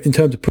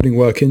terms of putting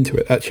work into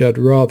it, actually, I'd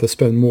rather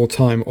spend more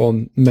time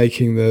on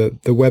making the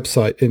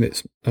website in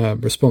its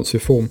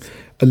responsive form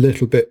a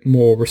little bit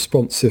more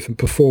responsive and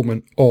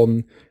performant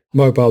on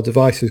mobile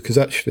devices, because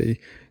actually,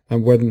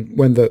 and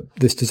when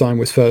this design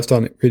was first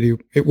done,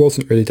 it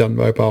wasn't really done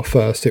mobile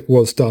first. It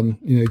was done,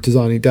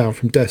 designing down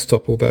from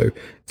desktop, although it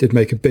did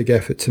make a big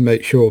effort to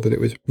make sure that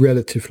it was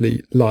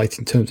relatively light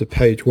in terms of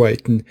page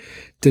weight and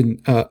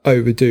didn't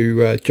overdo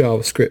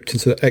JavaScript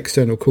and sort of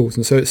external calls.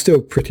 And so it's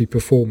still pretty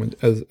performant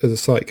as a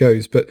site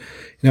goes. But,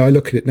 I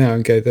look at it now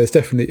and go, there's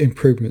definitely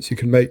improvements you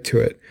can make to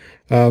it.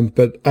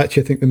 But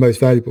actually, I think the most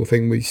valuable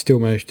thing we still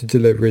managed to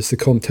deliver is the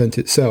content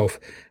itself,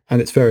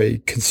 and it's very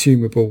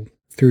consumable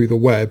through the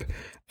web.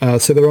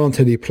 So there aren't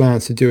any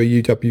plans to do a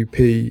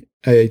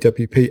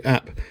AAWP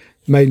app,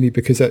 mainly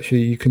because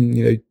actually you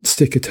can,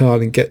 stick a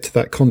tile and get to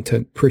that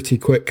content pretty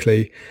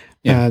quickly.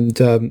 Yeah. And,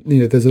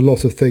 there's a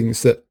lot of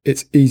things that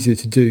it's easier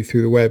to do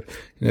through the web.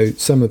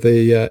 Some of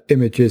the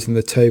images and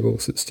the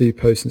tables that Steve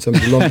posts and some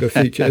of the longer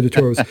feature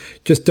editorials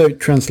just don't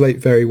translate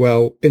very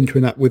well into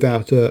an app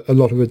without a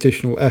lot of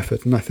additional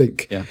effort. And I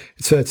think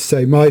it's fair to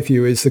say my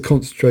view is the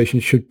concentration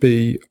should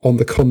be on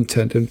the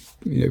content, and,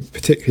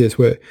 particularly as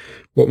we're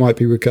what might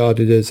be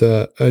regarded as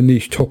a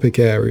niche topic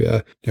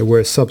area,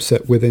 we're a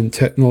subset within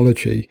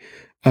technology.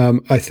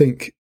 I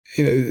think,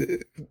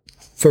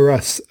 for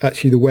us,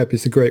 actually, the web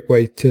is a great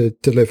way to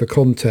deliver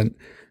content.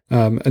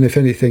 And if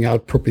anything,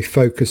 I'd probably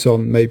focus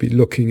on maybe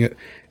looking at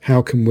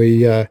how can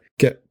we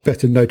get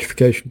better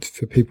notifications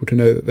for people to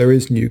know that there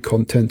is new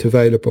content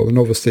available. And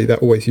obviously, that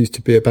always used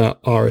to be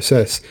about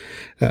RSS.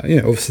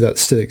 Obviously, that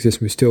still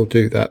exists. We still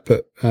do that.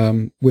 But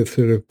with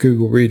sort of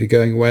Google Reader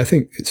going away, I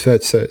think it's fair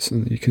to say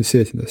and you can see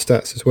it in the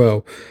stats as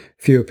well,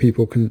 fewer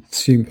people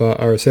consume via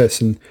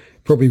RSS, and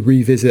probably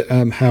revisit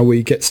how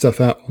we get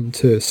stuff out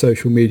onto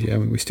social media. I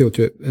mean, we still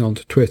do it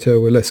onto Twitter.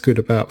 We're less good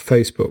about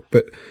Facebook.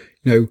 But,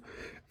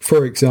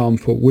 for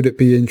example, would it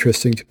be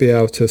interesting to be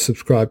able to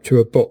subscribe to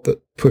a bot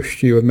that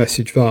pushed you a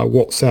message via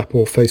WhatsApp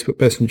or Facebook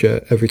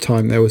Messenger every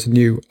time there was a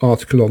new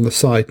article on the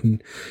site?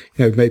 And,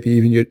 maybe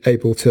even you're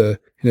able to,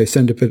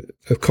 send a bit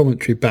of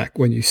commentary back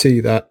when you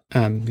see that,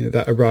 and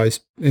that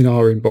arrives in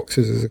our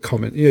inboxes as a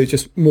comment.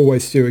 Just more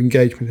ways to do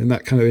engagement and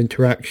that kind of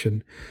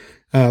interaction.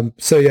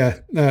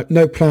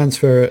 No plans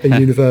for a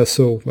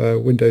universal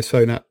Windows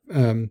Phone app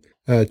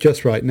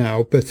just right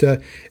now. But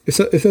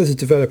if there's a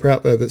developer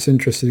out there that's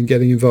interested in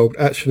getting involved,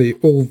 actually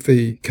all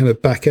the kind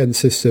of back-end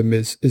system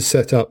is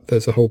set up.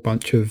 There's a whole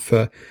bunch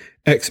of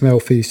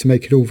XML fees to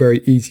make it all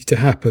very easy to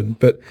happen.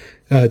 But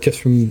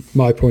just from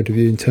my point of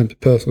view, in terms of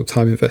personal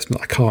time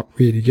investment, I can't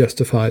really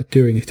justify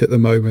doing it at the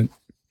moment.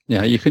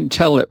 Yeah, you can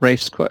tell that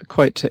Rafe's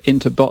quite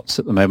into bots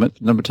at the moment.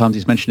 The number of times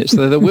he's mentioned it.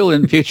 So there will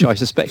in future, I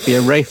suspect, be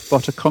a Rafe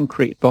bot, a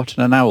concrete bot,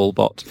 and an owl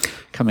bot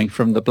coming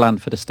from the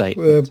Blandford estate.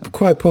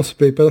 Quite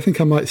possibly, but I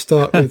think I might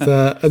start with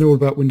an All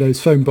About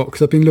Windows Phone bot,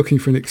 because I've been looking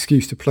for an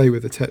excuse to play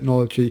with the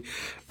technology.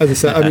 As I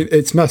said, I mean,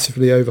 it's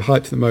massively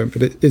overhyped at the moment,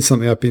 but it is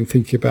something I've been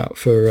thinking about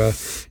for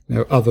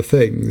other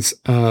things.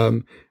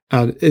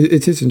 And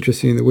it is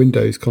interesting in the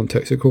Windows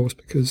context, of course,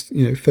 because,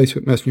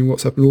 Facebook Messaging,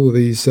 WhatsApp, and all of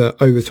these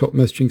over-the-top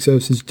messaging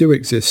services do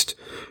exist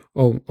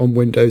on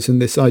Windows. And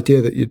this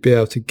idea that you'd be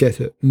able to get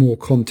at more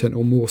content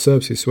or more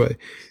services this way,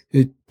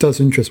 it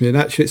does interest me. And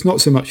actually, it's not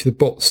so much the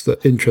bots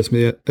that interest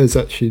me as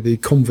actually the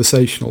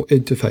conversational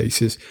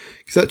interfaces,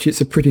 because actually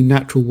it's a pretty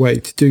natural way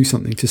to do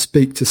something, to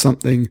speak to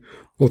something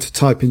or to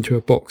type into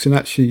a box. And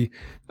actually,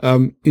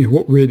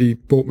 what really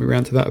brought me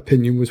around to that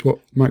opinion was what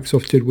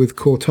Microsoft did with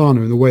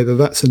Cortana, and the way that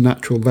that's a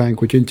natural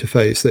language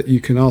interface that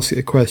you can ask it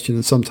a question,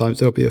 and sometimes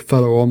there'll be a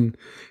follow-on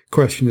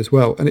question as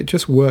well. And it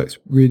just works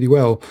really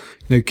well.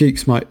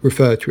 Geeks might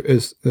refer to it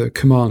as the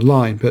command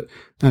line, but,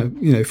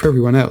 for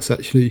everyone else,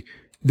 actually,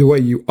 the way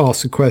you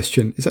ask a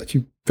question is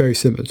actually very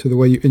similar to the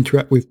way you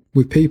interact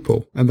with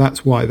people. And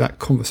that's why that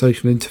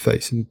conversational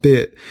interface, and be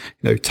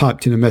it,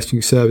 typed in a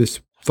messaging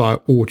service via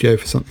audio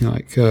for something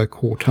like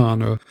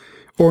Cortana,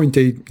 or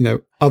indeed,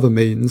 other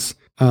means.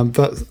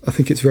 That I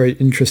think it's very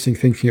interesting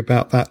thinking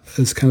about that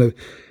as kind of,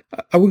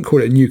 I wouldn't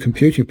call it a new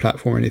computing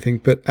platform or anything,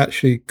 but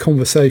actually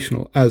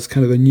conversational as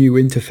kind of a new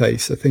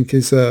interface, I think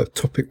is a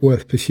topic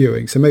worth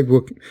pursuing. So maybe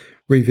we'll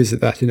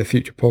revisit that in a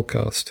future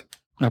podcast.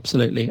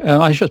 Absolutely.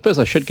 I suppose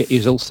I should get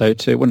used also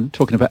to, when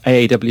talking about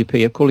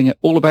AAWP, of calling it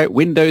All About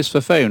Windows for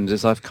Phones,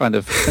 as I've kind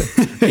of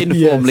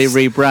informally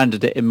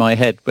rebranded it in my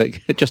head, but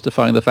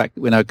justifying the fact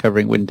that we're now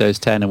covering Windows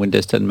 10 and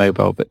Windows 10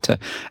 Mobile. But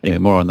anyway,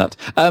 more on that.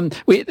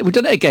 We've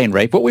done it again,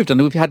 Rafe. What we've done,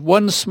 we've had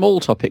one small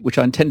topic, which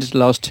I intended to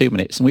last 2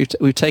 minutes, and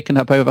we've taken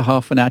up over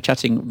half an hour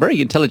chatting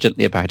very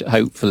intelligently about it,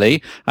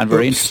 hopefully, and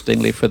very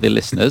interestingly for the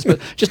listeners.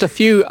 But just a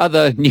few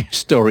other news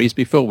stories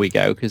before we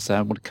go, because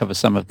I want to cover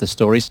some of the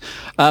stories.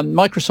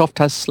 Microsoft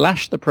has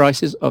slashed the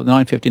prices of the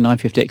 950,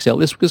 950 XL.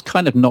 This was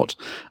kind of not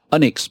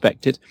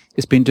unexpected.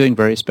 It's been doing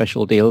very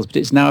special deals, but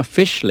it's now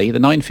officially, the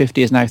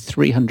 950 is now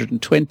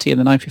 320 and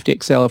the 950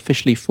 XL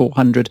officially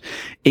 400,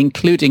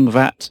 including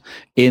VAT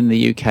in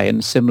the UK,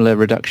 and similar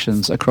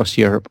reductions across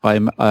Europe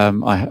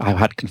I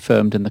had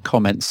confirmed in the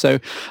comments. So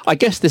I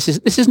guess this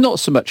is not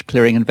so much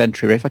clearing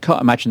inventory. If I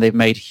can't imagine they've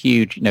made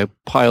huge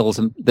piles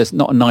and there's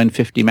not a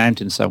 950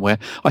 mountain somewhere.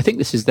 I think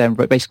this is them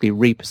basically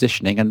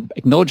repositioning and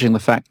acknowledging the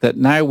fact that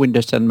now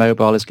Windows 10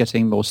 Mobile is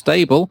getting more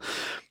stable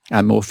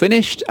and more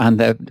finished, and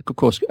they're, of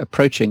course,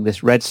 approaching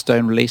this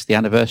Redstone release, the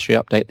anniversary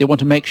update. They want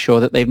to make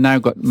sure that they've now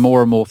got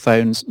more and more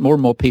phones, more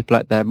and more people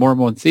out there, more and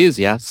more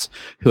enthusiasts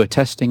who are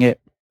testing it,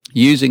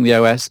 using the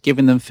OS,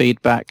 giving them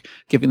feedback,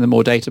 giving them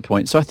more data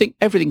points. So I think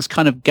everything's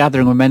kind of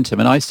gathering momentum,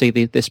 and I see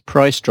this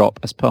price drop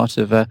as part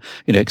of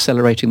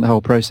accelerating the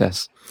whole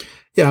process.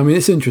 Yeah, I mean,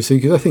 it's interesting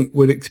because I think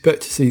we'd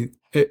expect to see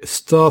it's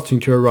starting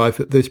to arrive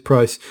at this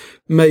price,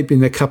 maybe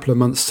in a couple of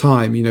months'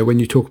 time. When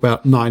you talk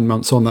about 9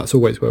 months on, that's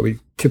always where we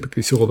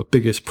typically saw the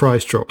biggest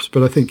price drops.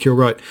 But I think you're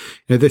right.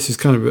 This is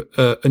kind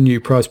of a new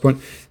price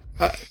point.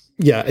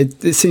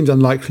 It seems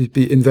unlikely to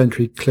be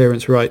inventory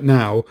clearance right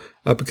now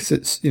because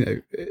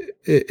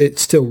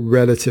it's still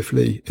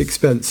relatively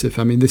expensive.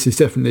 I mean, this is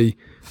definitely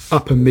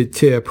upper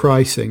mid-tier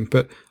pricing,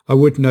 but I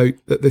would note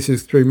that this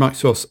is through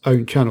Microsoft's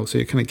own channel, so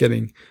you're kind of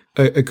getting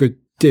a good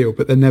deal,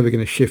 but they're never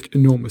going to shift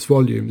enormous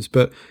volumes.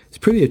 But it's a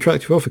pretty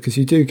attractive offer because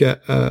you do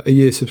get a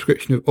year's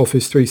subscription of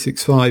Office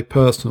 365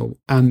 Personal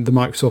and the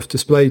Microsoft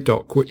Display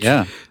Dock, which,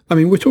 I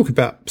mean, we're talking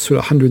about sort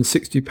of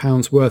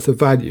 £160 worth of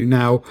value.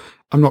 Now,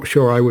 I'm not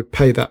sure I would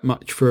pay that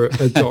much for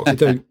a dock. I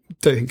don't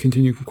think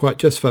Continue can quite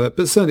justify that.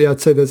 But certainly I'd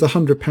say there's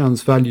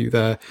 £100 value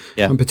there.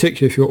 Yeah. And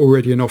particularly if you're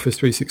already an Office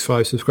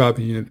 365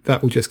 subscriber,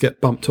 that will just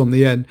get bumped on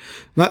the end.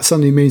 And that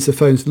suddenly means the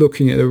phone's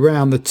looking at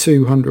around the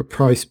 £200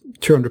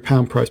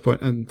 price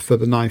point, and for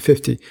the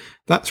 950,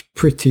 that's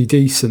pretty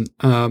decent.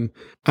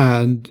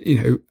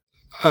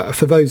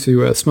 For those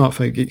who are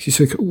smartphone geeks, you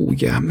think,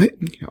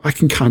 I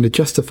can kind of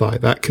justify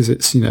that because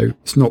it's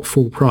not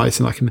full price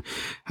and I can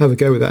have a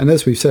go with that. And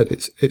as we've said,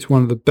 it's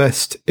one of the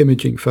best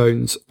imaging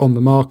phones on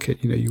the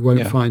market. You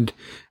won't find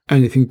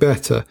anything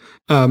better.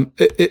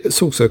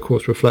 It's also, of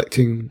course,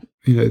 reflecting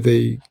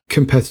the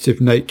competitive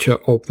nature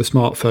of the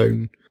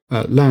smartphone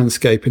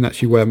landscape and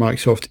actually where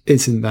Microsoft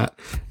is in that.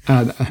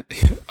 And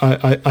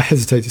I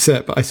hesitate to say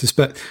it, but I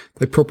suspect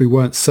they probably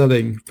weren't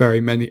selling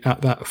very many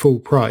at that full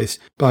price.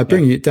 By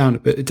bringing it down a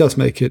bit, it does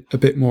make it a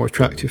bit more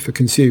attractive for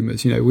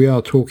consumers. We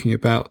are talking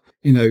about,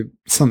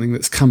 something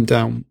that's come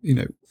down,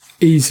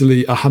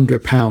 easily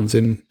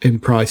 £100 in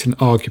price, and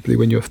arguably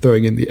when you're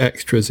throwing in the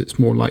extras, it's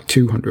more like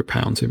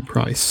 £200 in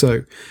price.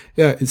 So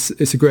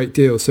it's a great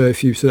deal. So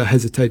if you sort of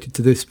hesitated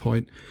to this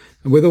point,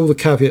 and with all the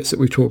caveats that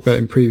we've talked about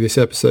in previous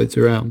episodes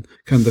around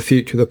kind of the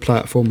future of the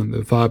platform and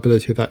the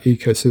viability of that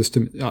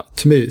ecosystem,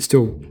 to me, it's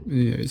still,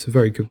 it's a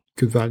very good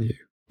value.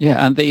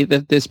 Yeah, and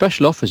the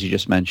special offers you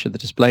just mentioned, the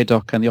Display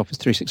Dock and the Office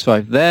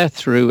 365, they're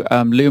through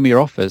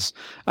Lumia offers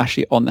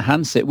actually on the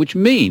handset, which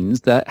means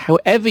that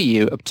however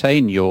you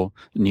obtain your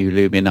new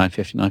Lumia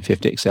 950,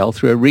 950 XL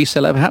through a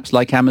reseller, perhaps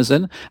like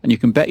Amazon, and you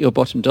can bet your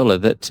bottom dollar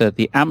that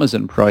the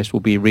Amazon price will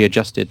be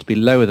readjusted to be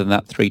lower than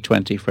that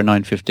 320 for a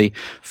 950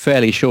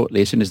 fairly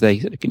shortly, as soon as they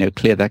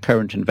clear their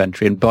current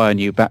inventory and buy a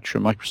new batch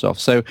from Microsoft.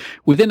 So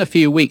within a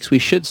few weeks, we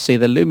should see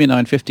the Lumia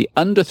 950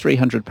 under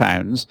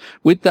 £300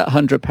 with that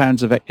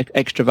 £100 of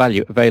extra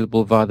value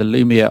available via the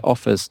Lumia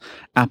offers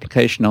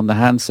application on the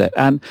handset.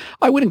 And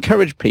I would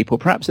encourage people,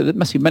 perhaps there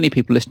must be many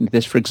people listening to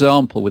this, for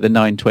example, with a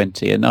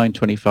 920, a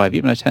 925,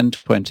 even a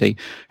 1020,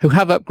 who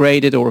have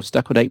upgraded or have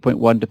stuck with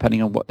 8.1,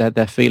 depending on what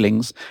their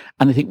feelings.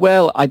 And they think,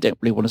 well, I don't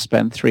really want to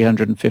spend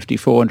 £350,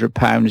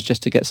 £400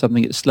 just to get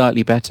something that's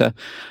slightly better.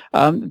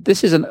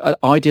 This is an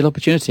ideal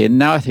opportunity. And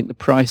now I think the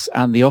price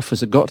and the offers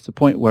have got to the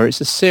point where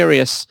it's a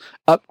serious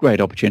upgrade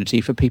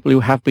opportunity for people who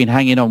have been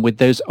hanging on with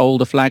those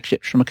older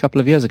flagships from a couple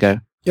of years ago.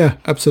 Yeah,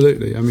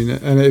 absolutely. I mean,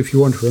 and if you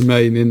want to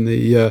remain in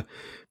the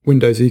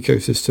Windows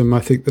ecosystem, I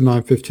think the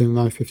 950 and the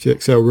 950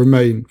 XL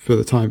remain, for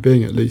the time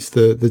being at least,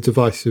 the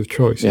devices of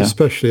choice,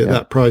 especially at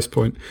that price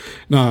point.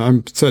 Now,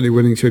 I'm certainly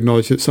willing to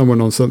acknowledge that someone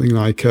on something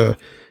like say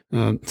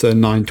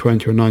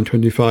 920 or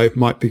 925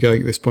 might be going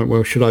at this point,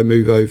 well, should I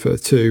move over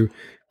to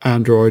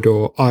Android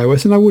or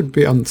iOS? And I wouldn't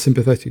be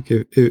unsympathetic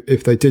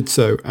if they did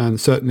so. And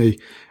certainly,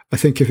 I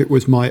think if it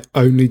was my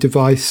only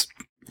device,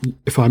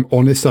 if I'm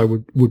honest, I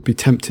would be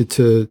tempted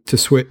to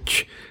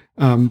switch.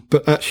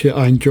 But actually,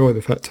 I enjoy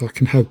the fact I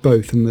can have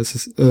both. And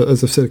as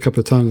I've said a couple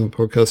of times on the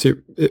podcast,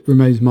 it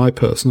remains my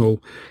personal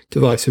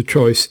device of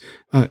choice.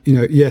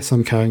 Yes,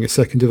 I'm carrying a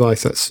second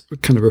device that's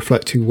kind of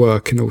reflecting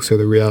work and also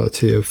the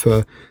reality of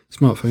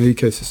smartphone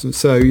ecosystem.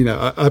 So,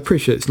 I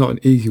appreciate it's not an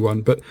easy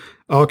one, but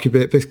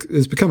arguably it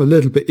has become a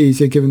little bit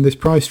easier given this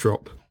price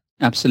drop.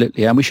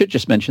 Absolutely. And we should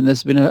just mention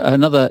there's been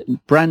another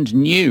brand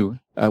new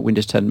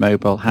Windows 10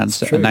 mobile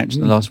handset announced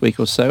in the last week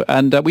or so.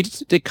 And we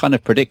did kind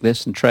of predict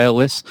this and trail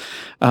this,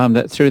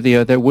 that through the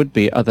year there would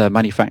be other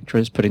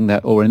manufacturers putting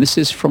their oar in. This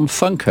is from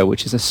Funko,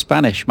 which is a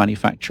Spanish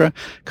manufacturer,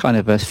 kind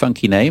of a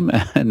funky name,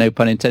 no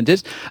pun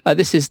intended.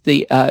 This is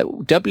the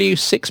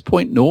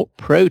W6.0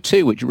 Pro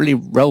 2, which really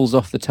rolls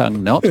off the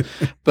tongue not.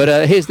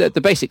 But here's the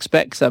basic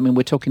specs. I mean,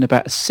 we're talking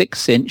about a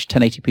 6-inch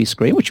 1080p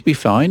screen, which would be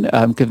fine,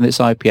 given it's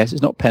IPS.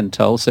 It's not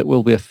Pentol, so it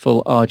will be a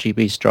full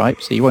RGB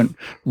stripe, so you won't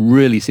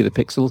really see the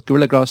pixels.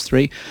 Gorilla Glass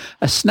 3,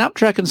 a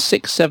Snapdragon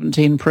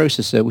 617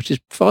 processor, which is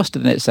faster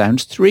than it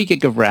sounds, 3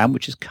 gig of RAM,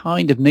 which is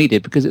kind of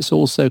needed because it's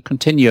also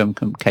Continuum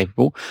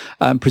capable.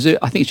 I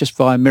think it's just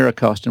via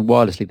Miracast and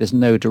wirelessly. There's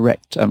no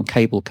direct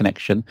cable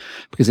connection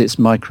because it's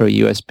micro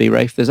USB,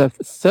 Rafe. There's a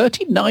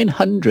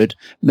 3900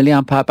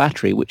 milliamp hour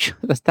battery, which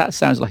that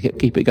sounds like it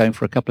keep it going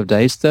for a couple of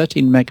days.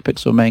 13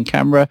 megapixel main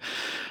camera.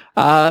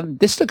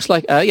 This looks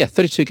like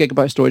 32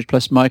 gigabyte storage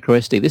plus micro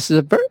SD. This is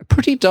a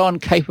pretty darn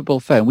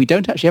capable phone. We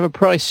don't actually have a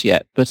price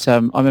yet, but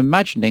I'm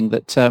imagining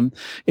that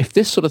if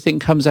this sort of thing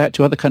comes out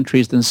to other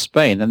countries than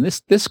Spain, then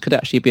this could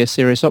actually be a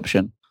serious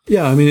option.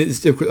 Yeah, I mean, it's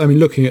difficult. I mean,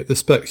 looking at the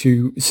specs,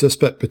 you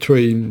suspect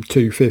between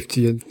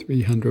 £250 and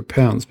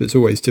 £300, but it's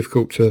always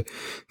difficult to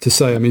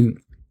say. I mean,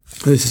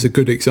 this is a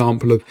good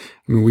example of,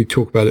 I mean, we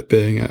talk about it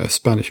being a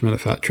Spanish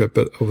manufacturer,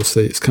 but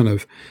obviously it's kind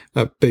of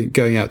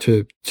going out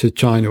to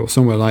China or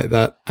somewhere like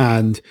that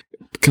and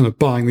kind of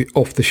buying the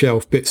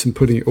off-the-shelf bits and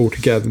putting it all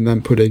together and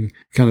then putting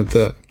kind of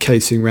the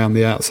casing around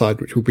the outside,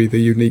 which will be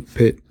the unique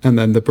bit, and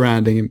then the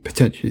branding and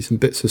potentially some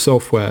bits of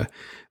software.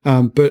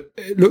 But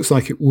it looks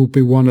like it will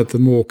be one of the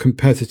more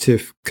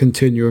competitive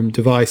Continuum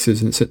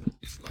devices. And it's,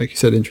 like you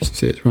said, interesting to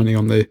see it's running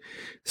on the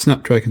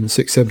Snapdragon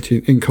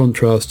 617 in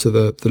contrast to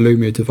the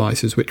Lumia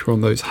devices, which were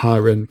on those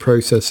higher end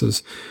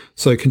processors.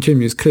 So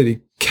Continuum is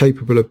clearly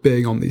capable of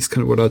being on these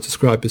kind of what I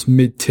describe as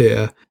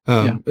mid-tier,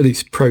 at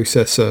least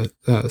processor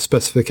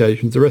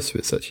specifications. The rest of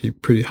it's actually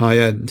pretty high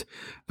end.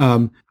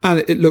 And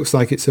it looks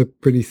like it's a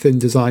pretty thin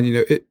design. You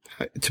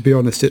know, to be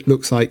honest, it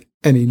looks like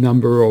any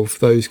number of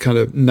those kind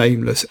of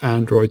nameless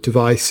Android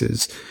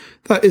devices.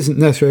 That isn't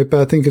necessarily a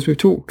bad thing, because we've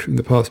talked in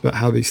the past about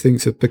how these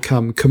things have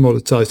become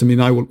commoditized. I mean,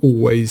 I will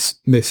always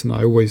miss, and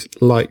I always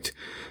liked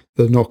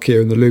the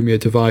Nokia and the Lumia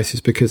devices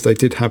because they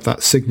did have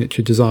that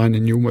signature design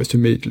and you almost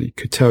immediately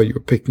could tell you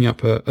were picking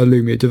up a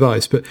Lumia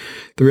device. But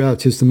the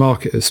reality is the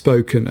market has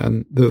spoken,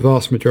 and the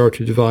vast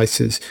majority of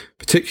devices,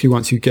 particularly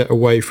once you get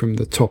away from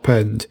the top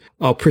end,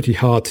 are pretty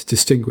hard to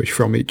distinguish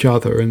from each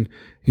other. And,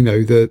 you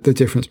know, the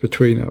difference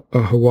between a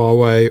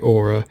Huawei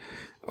or a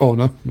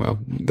Honor, well,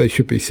 they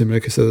should be similar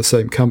because they're the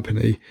same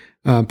company.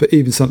 But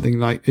even something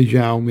like a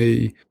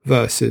Xiaomi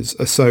versus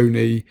a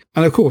Sony,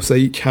 and of course they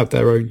each have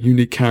their own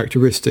unique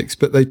characteristics,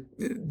 but they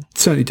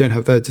certainly don't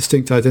have their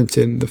distinct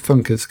identity, and the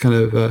Funker's kind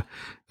of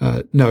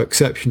no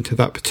exception to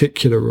that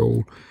particular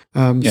rule.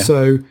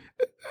 So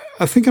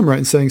I think I'm right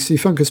in saying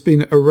Steve, Funker's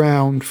been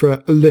around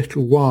for a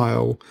little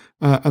while,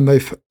 and they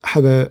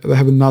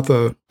have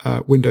another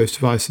Windows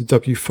device, the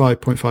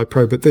W5.5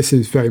 Pro, but this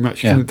is very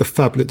much kind of the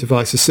phablet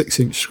device, a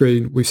 6-inch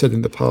screen. We've said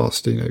in the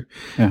past, you know,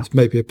 it's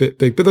maybe a bit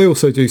big, but they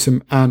also do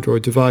some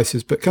Android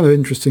devices. But kind of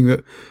interesting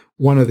that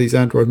one of these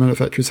Android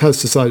manufacturers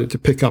has decided to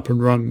pick up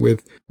and run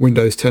with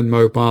Windows 10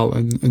 Mobile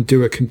and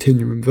do a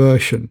Continuum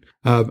version.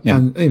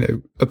 And, you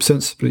know,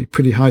 ostensibly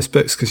pretty high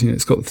specs because, you know,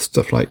 it's got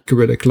stuff like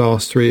Gorilla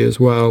Glass 3 as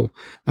well.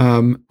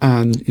 And,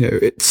 you know,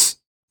 it's,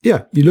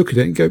 you look at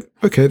it and go,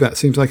 okay, that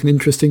seems like an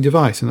interesting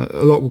device. And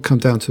a lot will come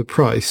down to the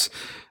price.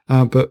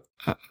 But,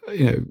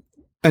 you know,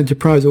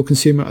 enterprise or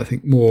consumer, I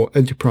think more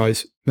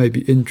enterprise,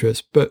 maybe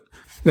interest. But,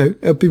 you know,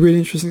 it'll be really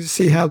interesting to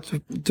see how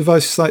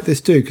devices like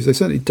this do, because they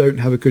certainly don't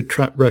have a good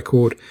track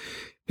record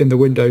in the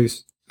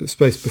Windows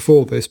space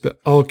before this,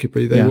 but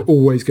arguably they were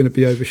always going to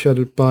be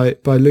overshadowed by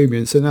Lumia.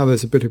 And so now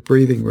there's a bit of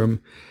breathing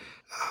room.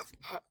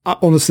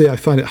 Honestly, I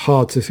find it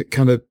hard to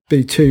kind of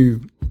be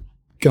too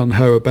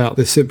gung-ho about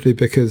this, simply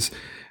because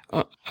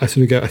I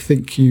sort of go, I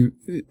think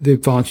the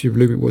advantage of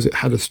Lumia was it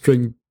had a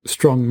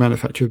strong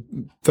manufacturer,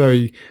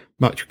 very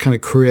much kind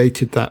of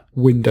created that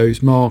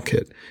Windows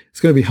market. It's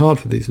going to be hard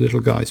for these little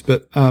guys,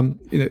 but you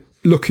know,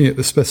 looking at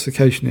the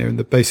specification here and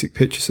the basic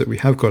pictures that we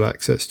have got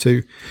access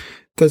to,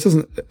 there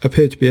doesn't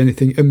appear to be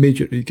anything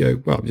immediately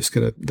go, well, I'm just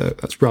going to,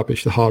 that's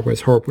rubbish, the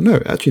hardware's horrible. No,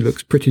 it actually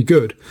looks pretty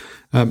good.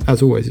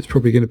 As always, it's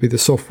probably going to be the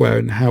software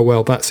and how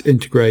well that's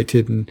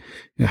integrated, and,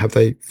 you know, have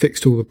they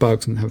fixed all the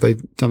bugs, and have they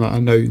done that? I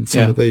know in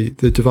some of the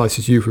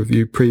devices you've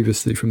reviewed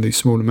previously from these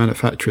smaller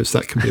manufacturers,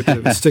 that can be a bit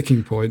of a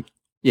sticking point.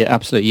 Yeah,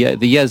 absolutely. Yeah,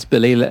 the Yes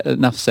Billy,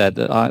 enough said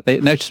that they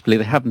noticeably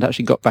they haven't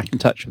actually got back in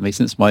touch with me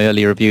since my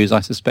earlier reviews. I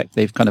suspect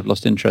they've kind of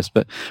lost interest,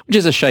 but which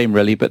is a shame,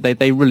 really. But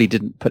they really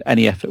didn't put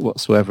any effort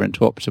whatsoever into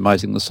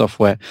optimizing the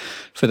software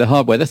for the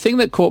hardware. The thing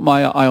that caught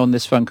my eye on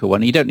this Funker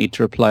one, and you don't need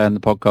to reply on the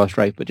podcast,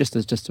 Rafe, but just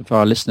for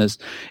our listeners,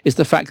 is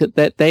the fact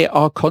that they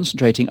are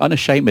concentrating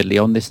unashamedly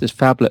on this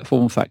phablet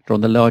form factor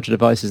on the larger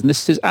devices, and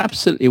this is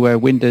absolutely where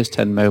Windows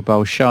 10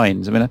 Mobile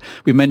shines. I mean,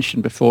 we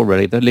mentioned before,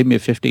 really, the Lumia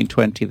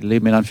 1520, the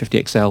Lumia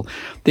 950 XL.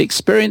 The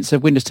experience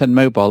of Windows 10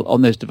 Mobile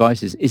on those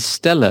devices is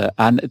stellar.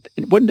 And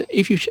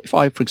if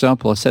I, for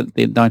example, I sent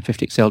the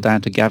 950 XL down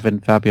to Gavin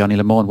Fabiani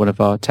Lemon, one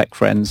of our tech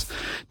friends,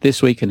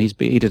 this week, and he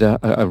did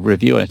a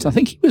review on it. I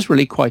think he was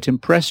really quite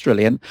impressed,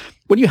 really. And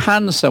when you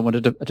hand someone a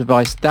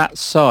device that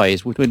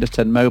size with Windows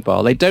 10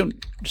 Mobile, they don't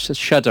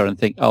just shudder and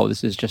think, oh,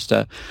 this is just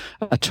a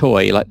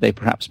toy, like they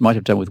perhaps might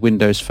have done with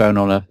Windows Phone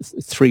on a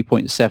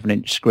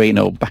 3.7-inch screen,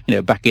 or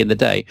back in the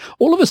day.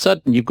 All of a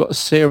sudden, you've got a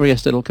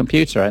serious little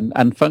computer, and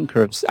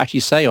Funker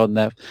actually say in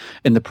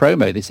the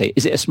promo, they say,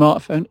 is it a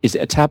smartphone? Is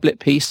it a tablet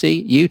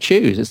PC? You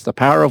choose. It's the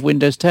power of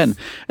Windows 10.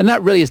 And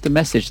that really is the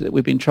message that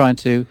we've been trying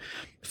to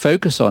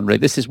focus on, really.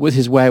 This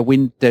is where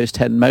Windows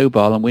 10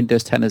 Mobile and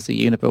Windows 10 as a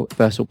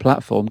universal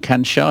platform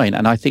can shine.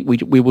 And I think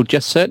we will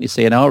just certainly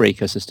see in our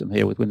ecosystem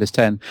here with Windows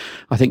 10,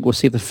 I think we'll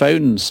see the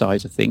phone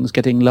size of things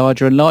getting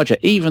larger and larger,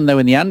 even though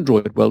in the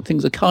Android world,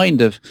 things are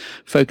kind of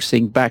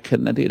focusing back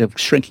and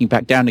shrinking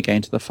back down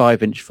again to the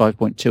 5-inch,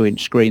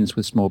 5.2-inch screens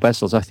with small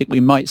bezels. I think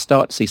we might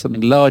start to see something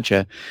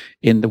larger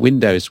in the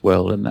Windows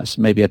world, and that's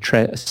maybe a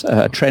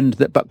trend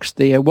that bucks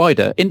the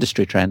wider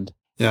industry trend.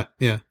 Yeah,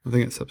 I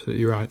think that's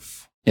absolutely right.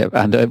 Yeah,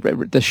 and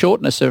the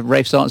shortness of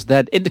Rafe's answer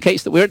there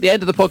indicates that we're at the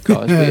end of the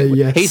podcast.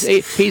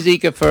 Yes. He's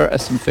eager for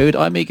some food.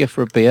 I'm eager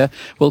for a beer.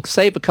 We'll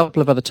save a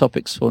couple of other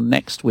topics for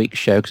next week's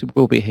show because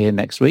we'll be here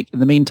next week. In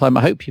the meantime,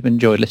 I hope you've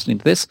enjoyed listening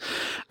to this,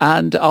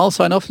 and I'll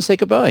sign off and say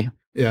goodbye.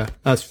 Yeah,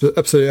 that's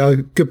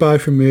absolutely. Goodbye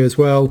from me as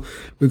well.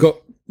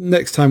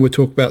 Next time we'll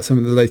talk about some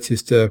of the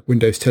latest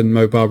Windows 10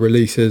 mobile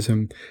releases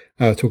and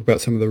talk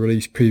about some of the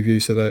release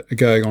previews that are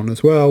going on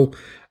as well,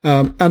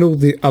 and all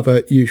the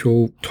other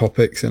usual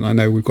topics. And I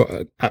know we've got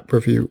an app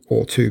review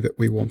or two that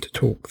we want to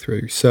talk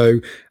through. So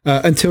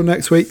until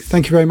next week,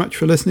 thank you very much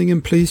for listening,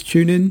 and please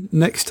tune in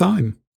next time.